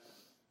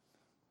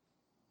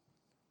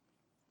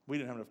 We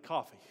didn't have enough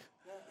coffee.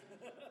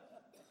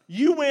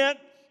 You went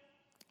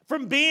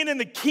from being in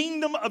the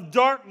kingdom of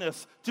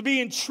darkness to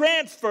being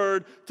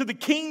transferred to the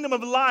kingdom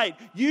of light.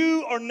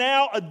 You are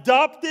now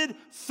adopted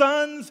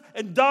sons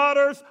and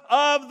daughters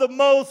of the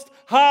Most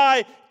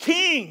High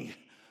King.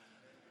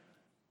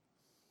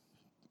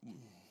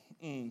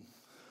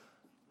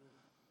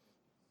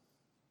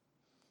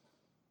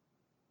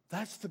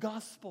 That's the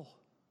gospel.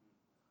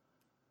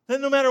 That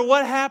no matter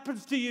what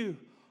happens to you,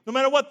 no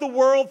matter what the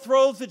world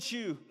throws at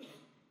you,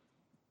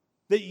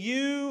 that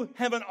you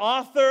have an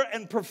author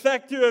and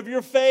perfecter of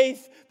your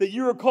faith that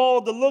you are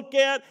called to look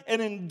at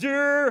and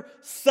endure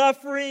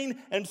suffering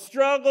and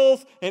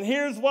struggles. And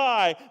here's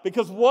why.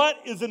 Because what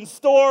is in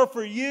store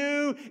for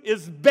you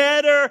is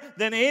better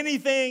than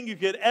anything you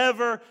could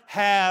ever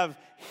have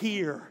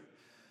here.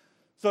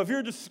 So if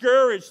you're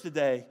discouraged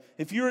today,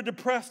 if you're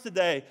depressed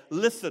today,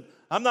 listen,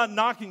 I'm not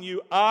knocking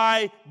you.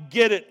 I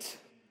get it.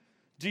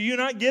 Do you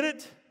not get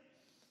it?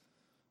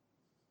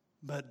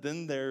 But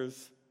then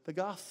there's the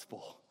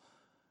gospel.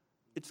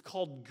 It's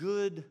called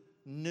good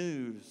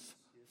news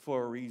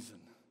for a reason.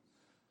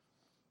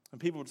 And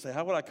people would say,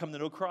 how would I come to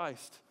know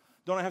Christ?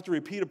 Don't I have to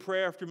repeat a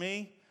prayer after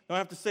me? Don't I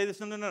have to say this?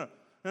 No.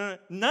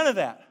 None of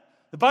that.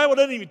 The Bible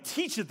doesn't even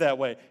teach it that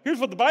way. Here's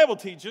what the Bible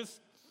teaches.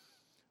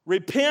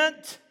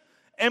 Repent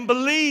and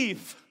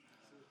believe.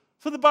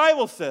 That's what the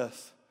Bible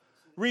says.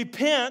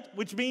 Repent,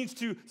 which means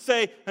to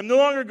say, I'm no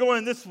longer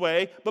going this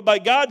way, but by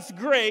God's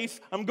grace,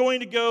 I'm going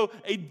to go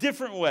a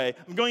different way.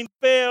 I'm going to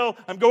fail,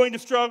 I'm going to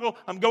struggle,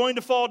 I'm going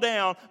to fall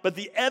down. But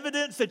the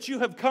evidence that you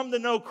have come to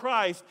know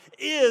Christ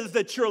is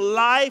that your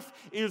life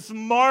is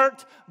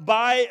marked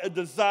by a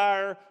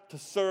desire to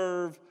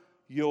serve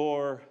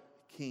your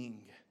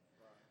King.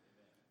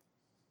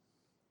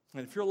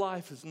 And if your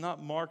life is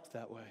not marked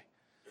that way,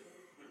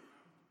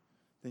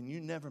 then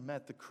you never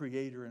met the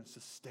creator and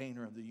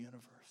sustainer of the universe.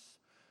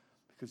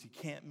 Because you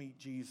can't meet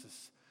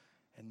Jesus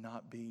and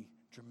not be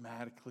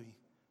dramatically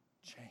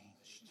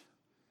changed.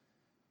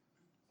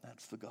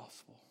 That's the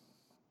gospel.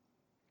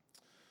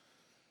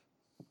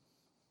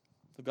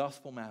 The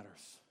gospel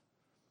matters.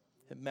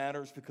 It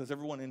matters because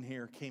everyone in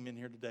here came in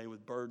here today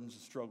with burdens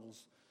and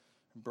struggles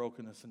and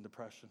brokenness and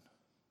depression.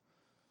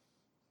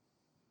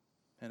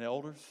 And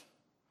elders,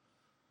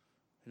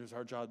 it is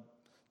our job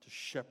to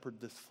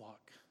shepherd this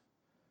flock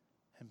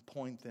and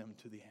point them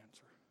to the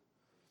answer.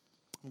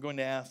 I'm going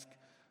to ask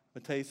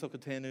Matei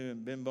Sokotenu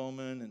and Ben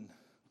Bowman and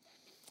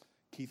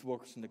Keith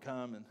Wilkerson to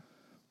come and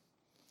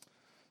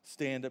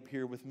stand up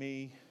here with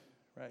me,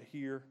 right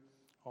here,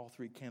 all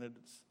three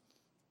candidates.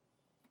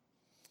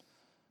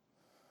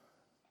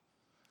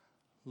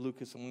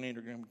 Lucas and Wayne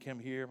are going to come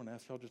here. I'm going to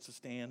ask y'all just to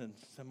stand and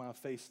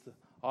semi-face the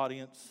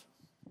audience.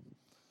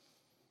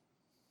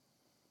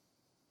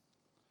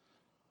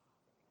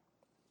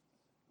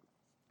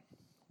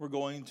 We're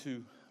going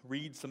to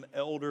read some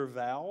elder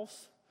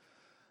vows.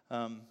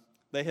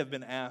 They have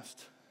been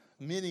asked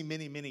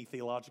many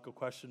theological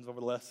questions over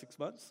the last 6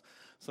 months,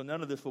 so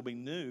none of this will be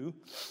new.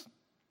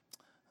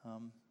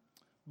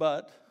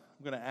 But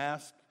I'm going to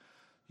ask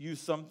you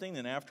something,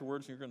 and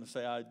afterwards you're going to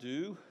say, I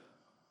do.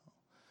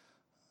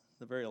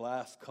 The very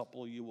last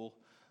couple, you will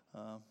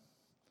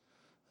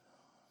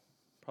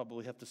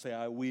probably have to say,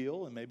 I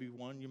will, and maybe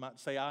one you might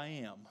say, I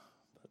am.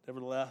 But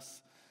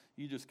nevertheless,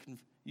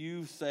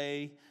 you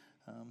say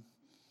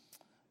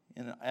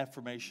in an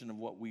affirmation of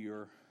what we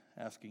are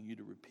asking you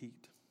to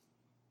repeat.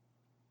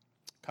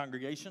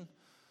 Congregation,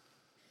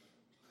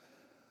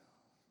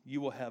 you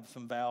will have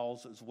some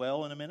vows as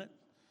well in a minute,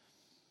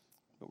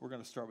 but we're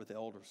going to start with the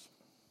elders.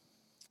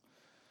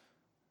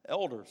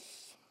 Elders,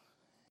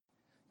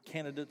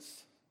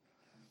 candidates,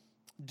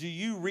 do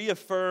you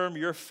reaffirm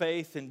your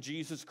faith in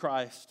Jesus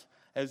Christ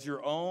as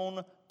your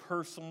own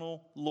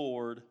personal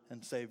Lord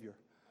and Savior?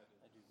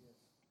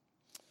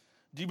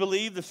 Do you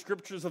believe the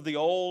scriptures of the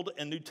Old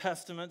and New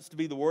Testaments to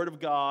be the Word of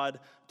God,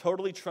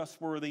 totally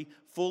trustworthy,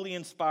 fully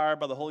inspired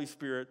by the Holy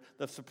Spirit,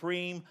 the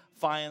supreme,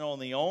 final,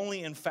 and the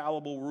only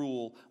infallible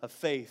rule of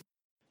faith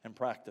and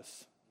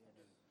practice?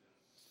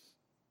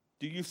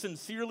 Do you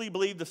sincerely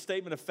believe the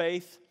statement of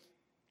faith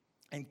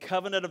and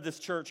covenant of this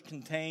church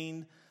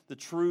contained the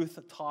truth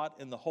taught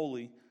in the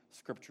Holy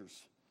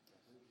Scriptures?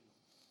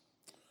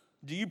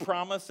 Do you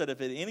promise that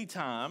if at any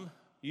time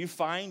you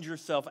find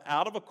yourself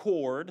out of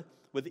accord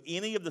with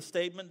any of the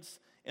statements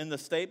in the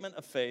statement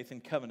of faith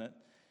and covenant,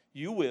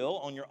 you will,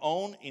 on your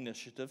own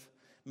initiative,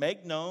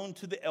 make known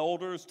to the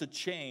elders the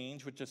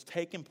change which has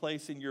taken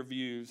place in your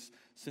views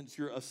since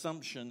your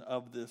assumption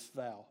of this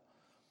vow?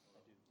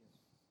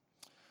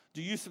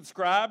 Do you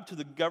subscribe to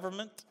the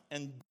government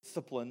and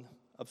discipline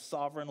of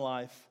Sovereign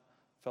Life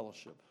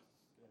Fellowship?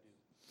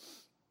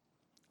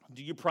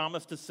 Do you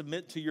promise to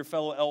submit to your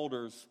fellow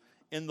elders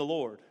in the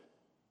Lord?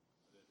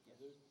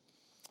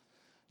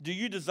 Do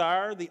you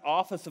desire the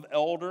office of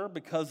elder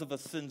because of a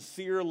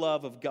sincere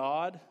love of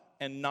God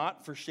and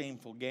not for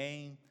shameful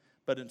gain,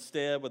 but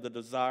instead with a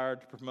desire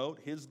to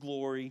promote His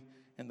glory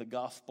and the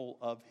gospel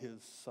of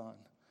His Son?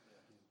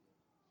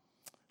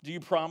 Do you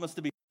promise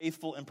to be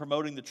faithful in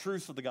promoting the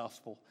truths of the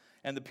gospel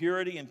and the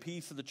purity and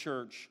peace of the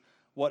church,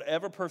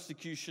 whatever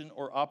persecution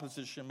or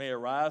opposition may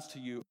arise to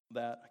you on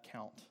that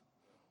account?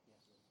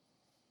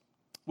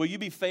 Will you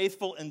be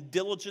faithful and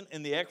diligent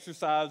in the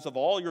exercise of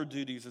all your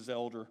duties as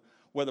elder,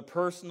 whether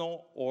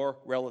personal or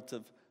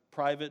relative,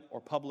 private or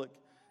public?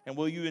 And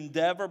will you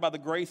endeavor by the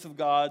grace of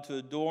God to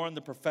adorn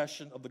the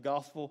profession of the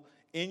gospel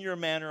in your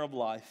manner of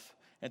life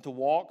and to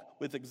walk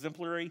with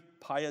exemplary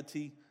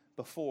piety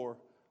before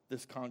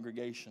this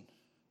congregation?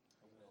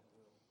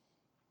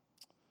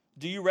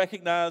 Do you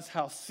recognize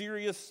how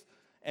serious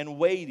and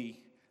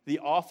weighty the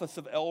office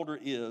of elder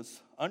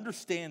is,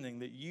 understanding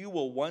that you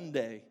will one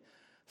day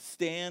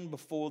stand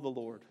before the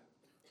Lord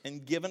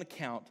and give an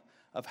account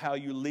of how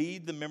you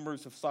lead the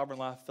members of Sovereign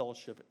Life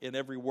Fellowship in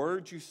every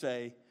word you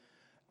say,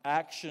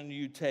 action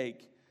you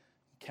take,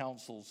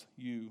 counsels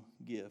you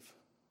give?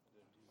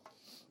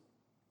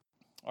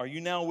 Are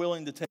you now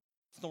willing to take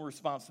personal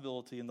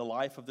responsibility in the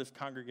life of this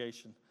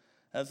congregation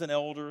as an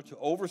elder, to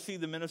oversee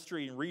the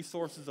ministry and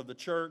resources of the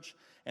church,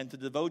 and to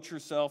devote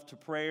yourself to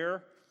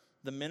prayer,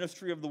 the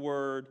ministry of the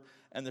word,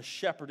 and the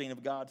shepherding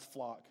of God's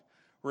flock,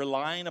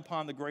 relying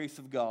upon the grace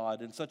of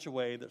God in such a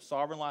way that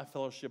Sovereign Life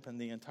Fellowship and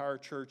the entire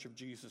church of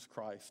Jesus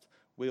Christ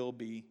will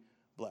be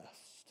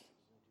blessed?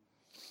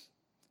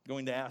 I'm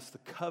going to ask the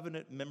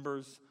covenant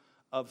members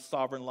of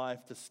Sovereign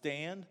Life to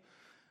stand.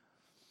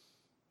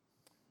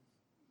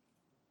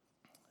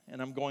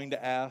 And I'm going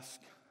to ask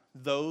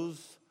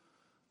those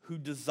who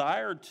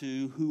desire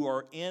to, who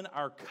are in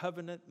our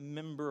covenant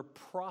member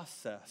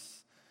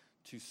process,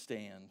 to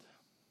stand.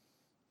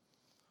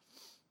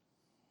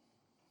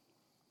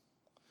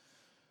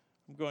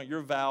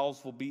 Your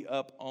vows will be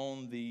up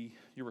on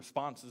your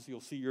responses. You'll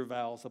see your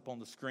vows up on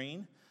the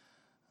screen.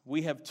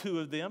 We have two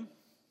of them.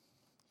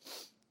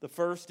 The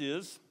first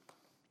is,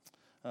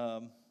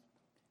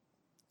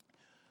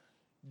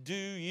 do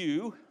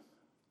you,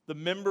 the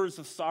members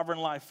of Sovereign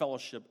Life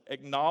Fellowship,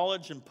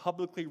 acknowledge and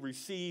publicly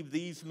receive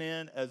these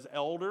men as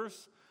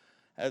elders,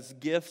 as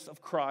gifts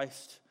of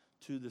Christ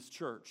to this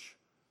church?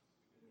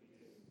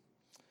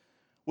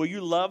 Will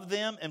you love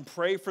them and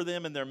pray for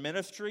them in their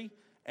ministry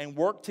and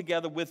work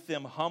together with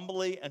them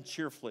humbly and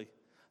cheerfully,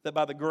 that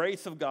by the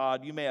grace of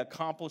God you may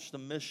accomplish the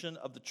mission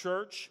of the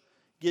church,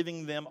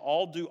 giving them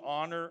all due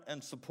honor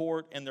and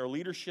support in their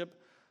leadership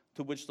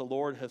to which the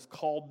Lord has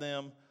called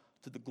them,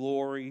 to the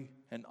glory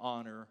and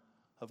honor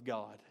of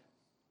God?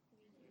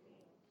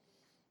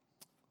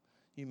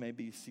 You may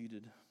be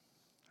seated.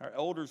 Our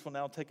elders will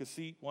now take a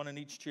seat, one in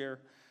each chair.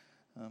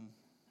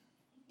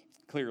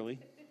 clearly.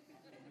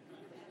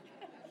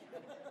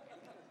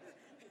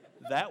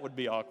 That would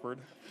be awkward.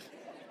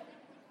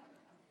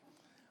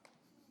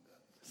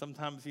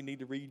 Sometimes you need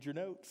to read your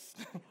notes.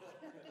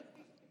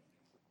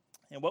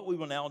 And what we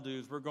will now do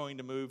is we're going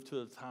to move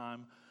to a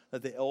time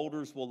that the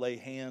elders will lay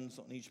hands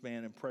on each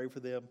man and pray for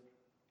them.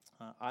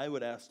 I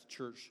would ask the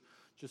church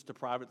just to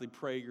privately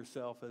pray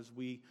yourself as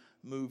we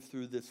move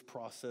through this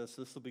process.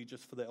 This will be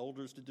just for the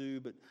elders to do,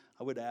 but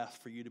I would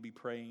ask for you to be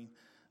praying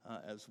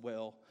as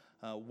well.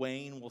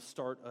 Wayne will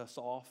start us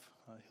off.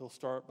 He'll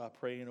start by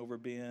praying over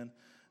Ben.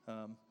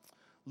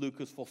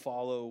 Lucas will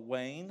follow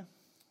Wayne,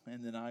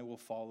 and then I will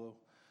follow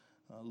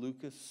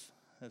Lucas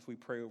as we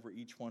pray over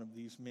each one of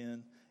these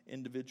men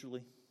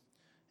individually.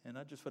 And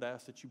I just would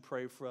ask that you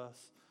pray for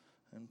us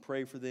and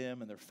pray for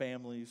them and their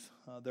families.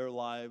 Their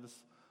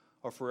lives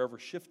are forever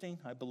shifting.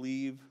 I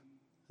believe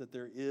that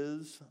there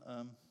is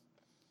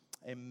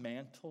a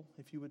mantle,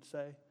 if you would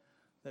say,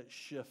 that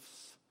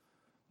shifts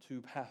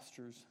to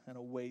pastors and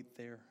a weight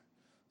there.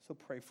 So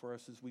pray for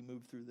us as we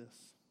move through this.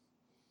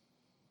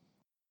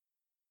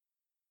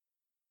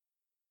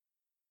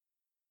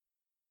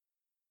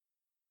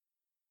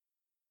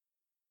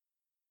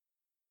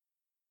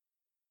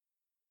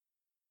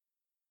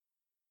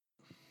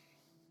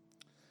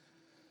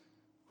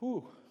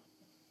 Whew.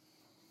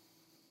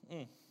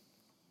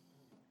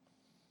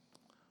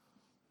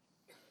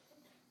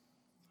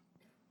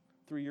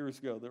 3 years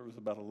ago, there was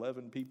about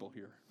 11 people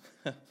here.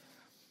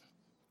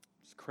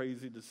 It's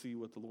crazy to see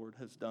what the Lord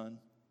has done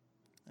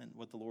and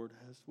what the Lord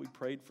has. We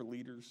prayed for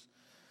leaders.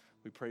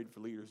 We prayed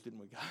for leaders, didn't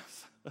we,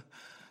 guys?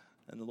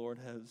 And the Lord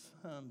has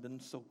been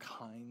so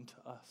kind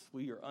to us.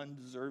 We are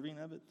undeserving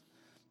of it.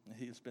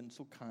 He has been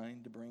so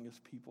kind to bring us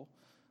people.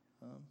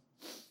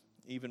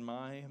 Even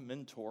my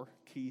mentor,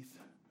 Keith,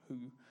 who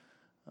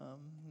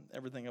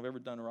everything I've ever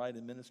done right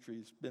in ministry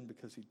has been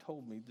because he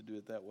told me to do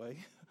it that way.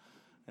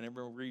 And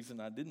every reason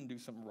I didn't do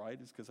something right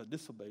is because I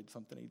disobeyed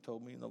something he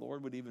told me. And the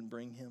Lord would even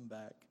bring him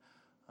back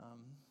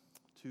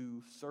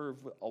to serve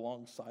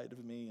alongside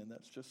of me. And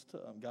that's just,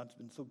 God's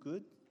been so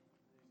good.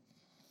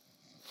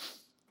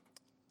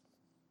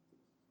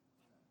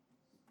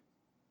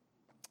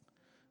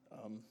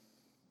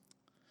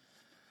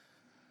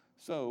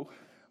 So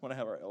I want to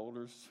have our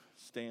elders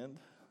stand.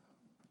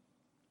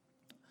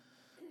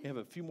 We have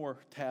a few more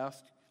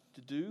tasks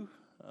to do,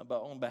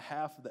 but on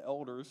behalf of the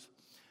elders,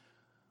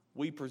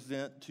 we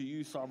present to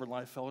you, Sovereign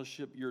Life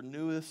Fellowship, your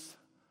newest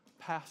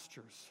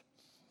pastors,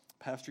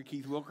 Pastor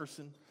Keith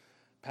Wilkerson,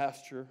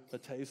 Pastor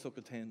Matei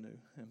Sokotanu,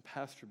 and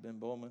Pastor Ben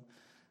Bowman,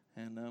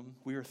 and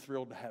we are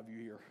thrilled to have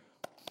you here.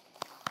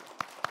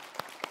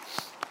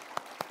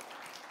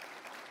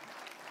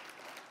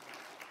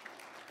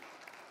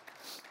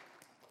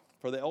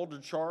 For the elder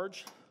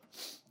charge,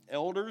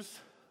 elders,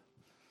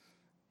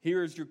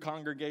 here is your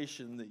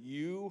congregation that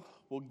you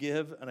will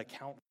give an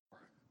account for.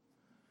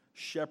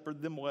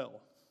 Shepherd them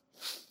well.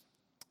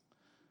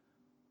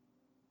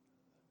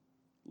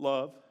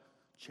 Love,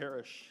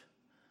 cherish,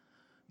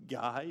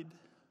 guide,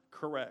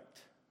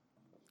 correct,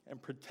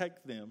 and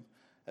protect them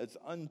as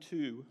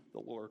unto the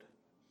Lord.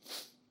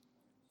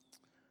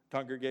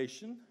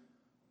 Congregation,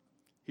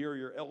 here are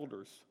your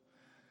elders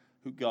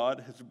who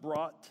God has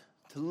brought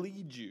to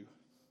lead you.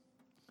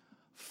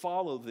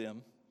 Follow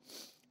them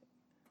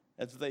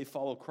as they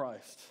follow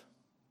Christ.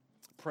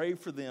 Pray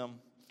for them,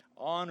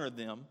 honor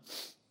them,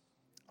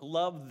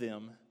 love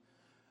them,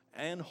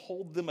 and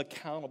hold them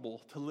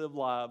accountable to live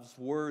lives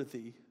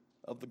worthy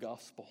of the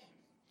gospel.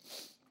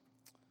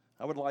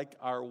 I would like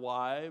our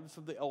wives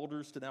of the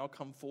elders to now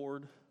come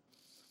forward.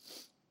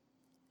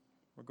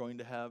 We're going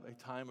to have a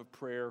time of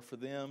prayer for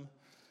them.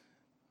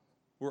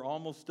 We're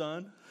almost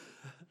done.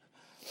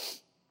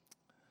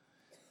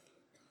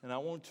 And I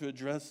want to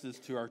address this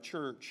to our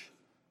church.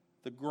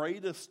 The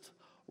greatest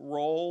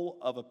role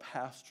of a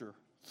pastor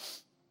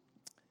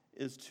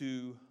is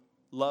to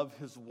love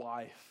his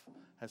wife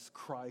as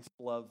Christ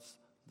loves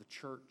the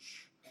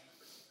church.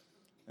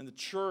 And the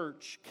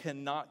church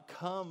cannot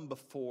come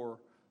before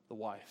the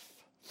wife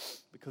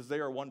because they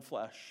are one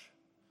flesh.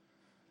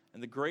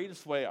 And the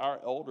greatest way our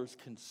elders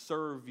can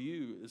serve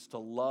you is to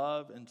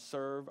love and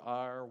serve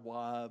our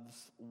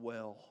wives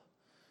well,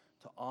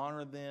 to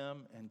honor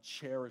them and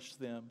cherish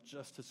them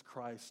just as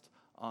Christ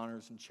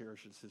honors and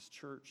cherishes his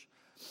church.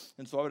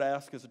 And so I would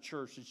ask as a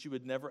church that you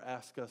would never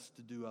ask us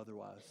to do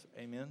otherwise.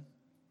 Amen?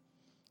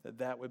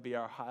 That would be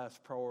our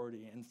highest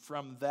priority. And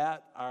from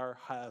that, our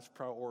highest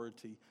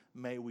priority,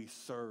 may we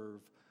serve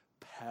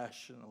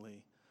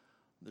passionately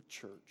the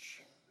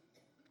church.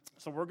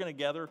 So we're going to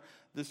gather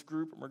this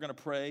group and we're going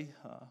to pray.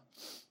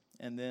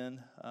 And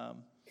then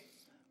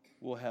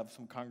we'll have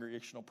some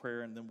congregational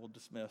prayer and then we'll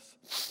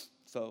dismiss.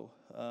 So,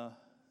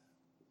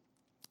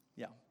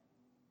 yeah.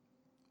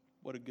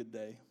 What a good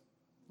day.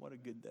 What a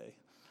good day.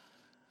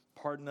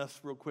 Pardon us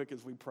real quick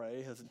as we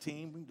pray. As a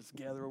team, we can just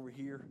gather over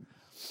here.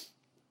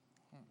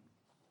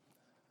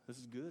 This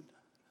is good.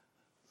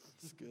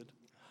 This is good.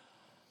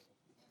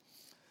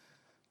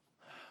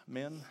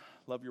 Men,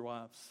 love your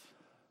wives.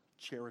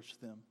 Cherish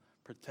them.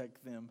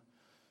 Protect them.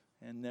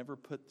 and never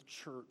put the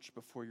church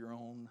before your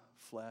own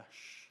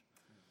flesh.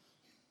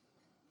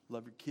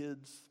 Love your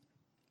kids,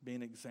 be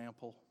an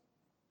example,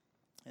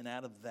 and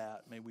out of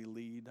that, may we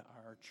lead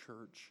our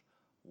church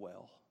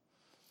well.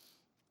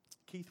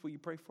 Keith, will you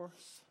pray for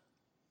us?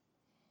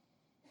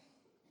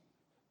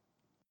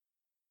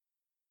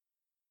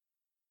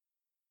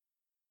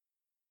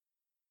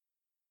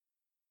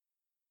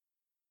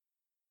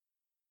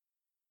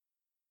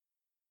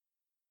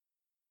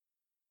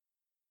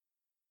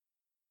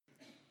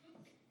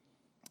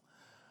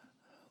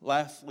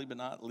 Lastly, but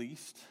not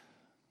least,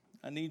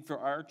 a need for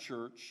our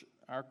church,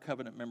 our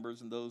covenant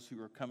members, and those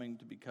who are coming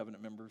to be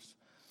covenant members,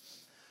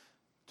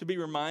 to be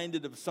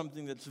reminded of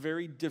something that's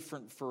very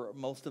different for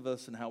most of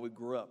us and how we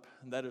grew up.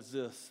 And that is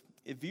this: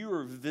 if you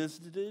were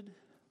visited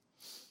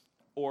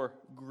or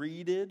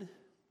greeted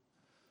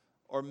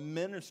or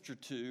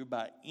ministered to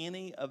by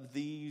any of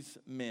these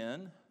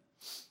men,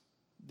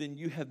 then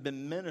you have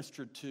been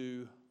ministered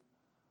to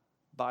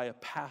by a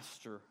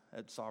pastor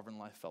at Sovereign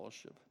Life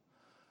Fellowship.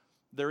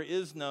 There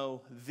is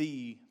no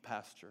the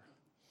pastor.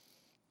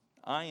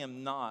 I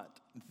am not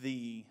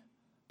the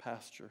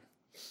pastor.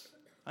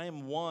 I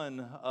am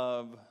one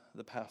of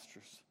the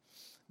pastors.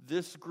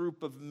 This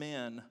group of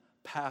men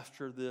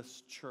pastor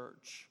this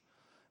church.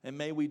 And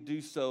may we do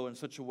so in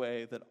such a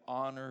way that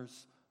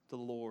honors the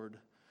Lord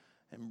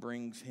and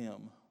brings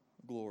him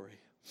glory.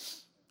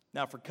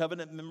 Now, for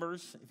covenant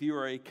members, if you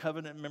are a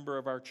covenant member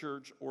of our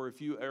church, or if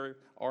you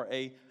are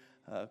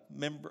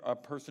a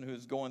person who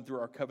is going through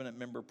our covenant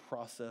member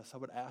process, I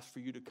would ask for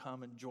you to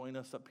come and join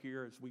us up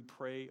here as we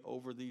pray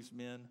over these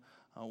men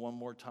one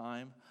more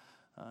time,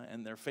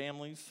 and their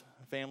families.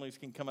 Families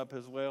can come up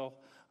as well.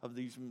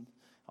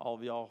 All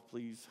of y'all,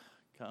 please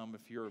come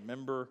if you're a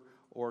member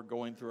or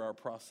going through our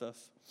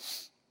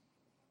process.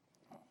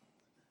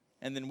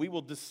 And then we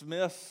will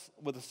dismiss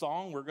with a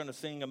song. We're going to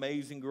sing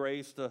Amazing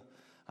Grace.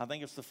 I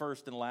think it's the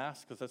first and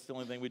last, because that's the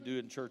only thing we do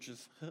in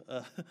churches.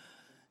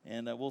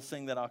 And we'll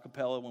sing that a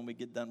cappella when we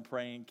get done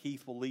praying.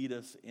 Keith will lead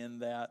us in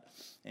that,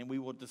 and we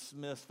will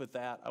dismiss with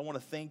that. I want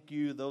to thank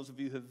you, those of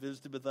you who have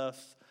visited with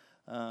us.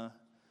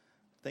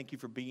 Thank you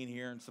for being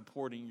here and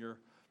supporting your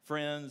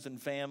friends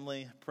and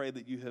family. Pray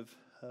that you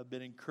have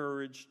been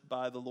encouraged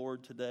by the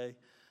Lord today.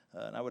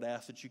 And I would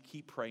ask that you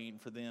keep praying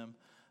for them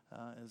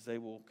as they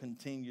will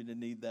continue to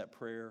need that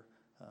prayer,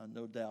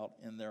 no doubt,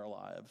 in their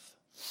lives.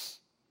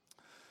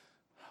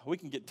 We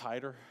can get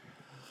tighter.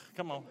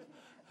 Come on.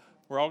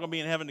 We're all going to be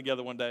in heaven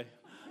together one day.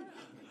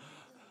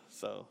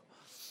 So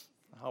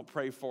I'll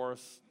pray for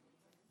us.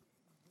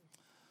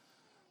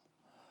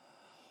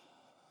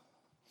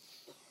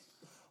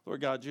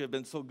 Lord God, you have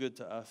been so good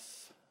to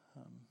us.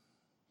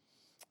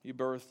 You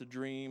birthed a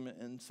dream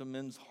in some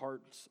men's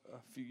hearts a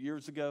few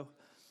years ago.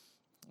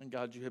 And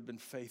God, you have been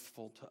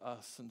faithful to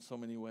us in so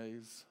many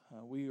ways.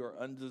 We are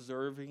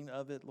undeserving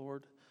of it,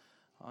 Lord.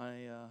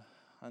 I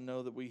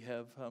know that we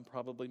have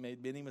probably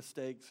made many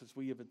mistakes as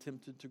we have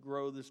attempted to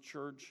grow this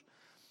church.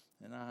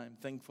 And I'm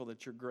thankful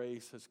that your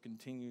grace has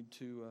continued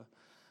to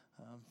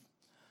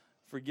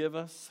forgive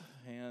us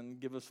and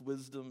give us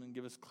wisdom and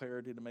give us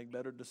clarity to make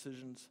better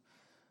decisions.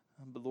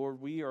 But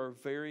Lord, we are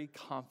very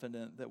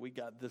confident that we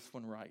got this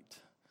one right.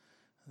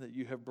 That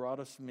you have brought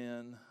us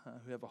men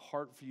who have a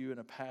heart for you and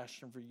a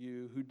passion for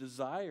you, who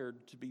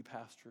desired to be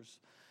pastors,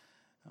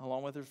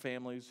 along with their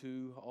families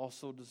who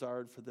also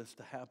desired for this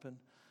to happen.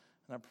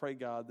 And I pray,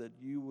 God, that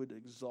you would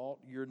exalt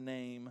your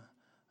name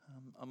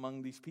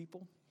among these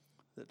people,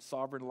 that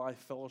Sovereign Life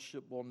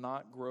Fellowship will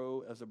not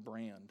grow as a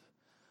brand,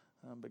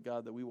 but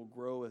God, that we will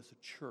grow as a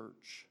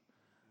church.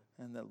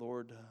 And that,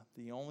 Lord,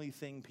 the only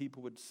thing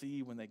people would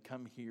see when they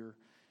come here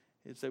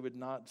is they would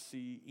not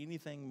see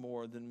anything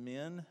more than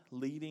men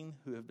leading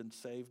who have been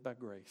saved by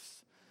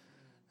grace.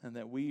 And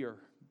that we are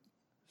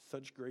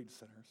such great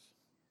sinners.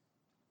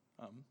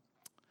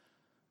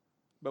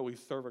 But we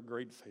serve a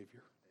great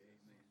Savior.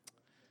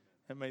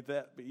 And may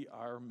that be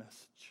our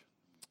message.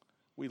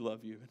 We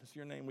love you. And it's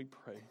your name we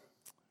pray.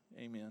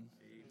 Amen.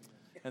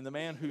 And the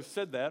man who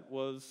said that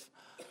was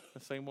the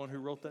same one who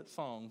wrote that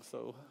song. So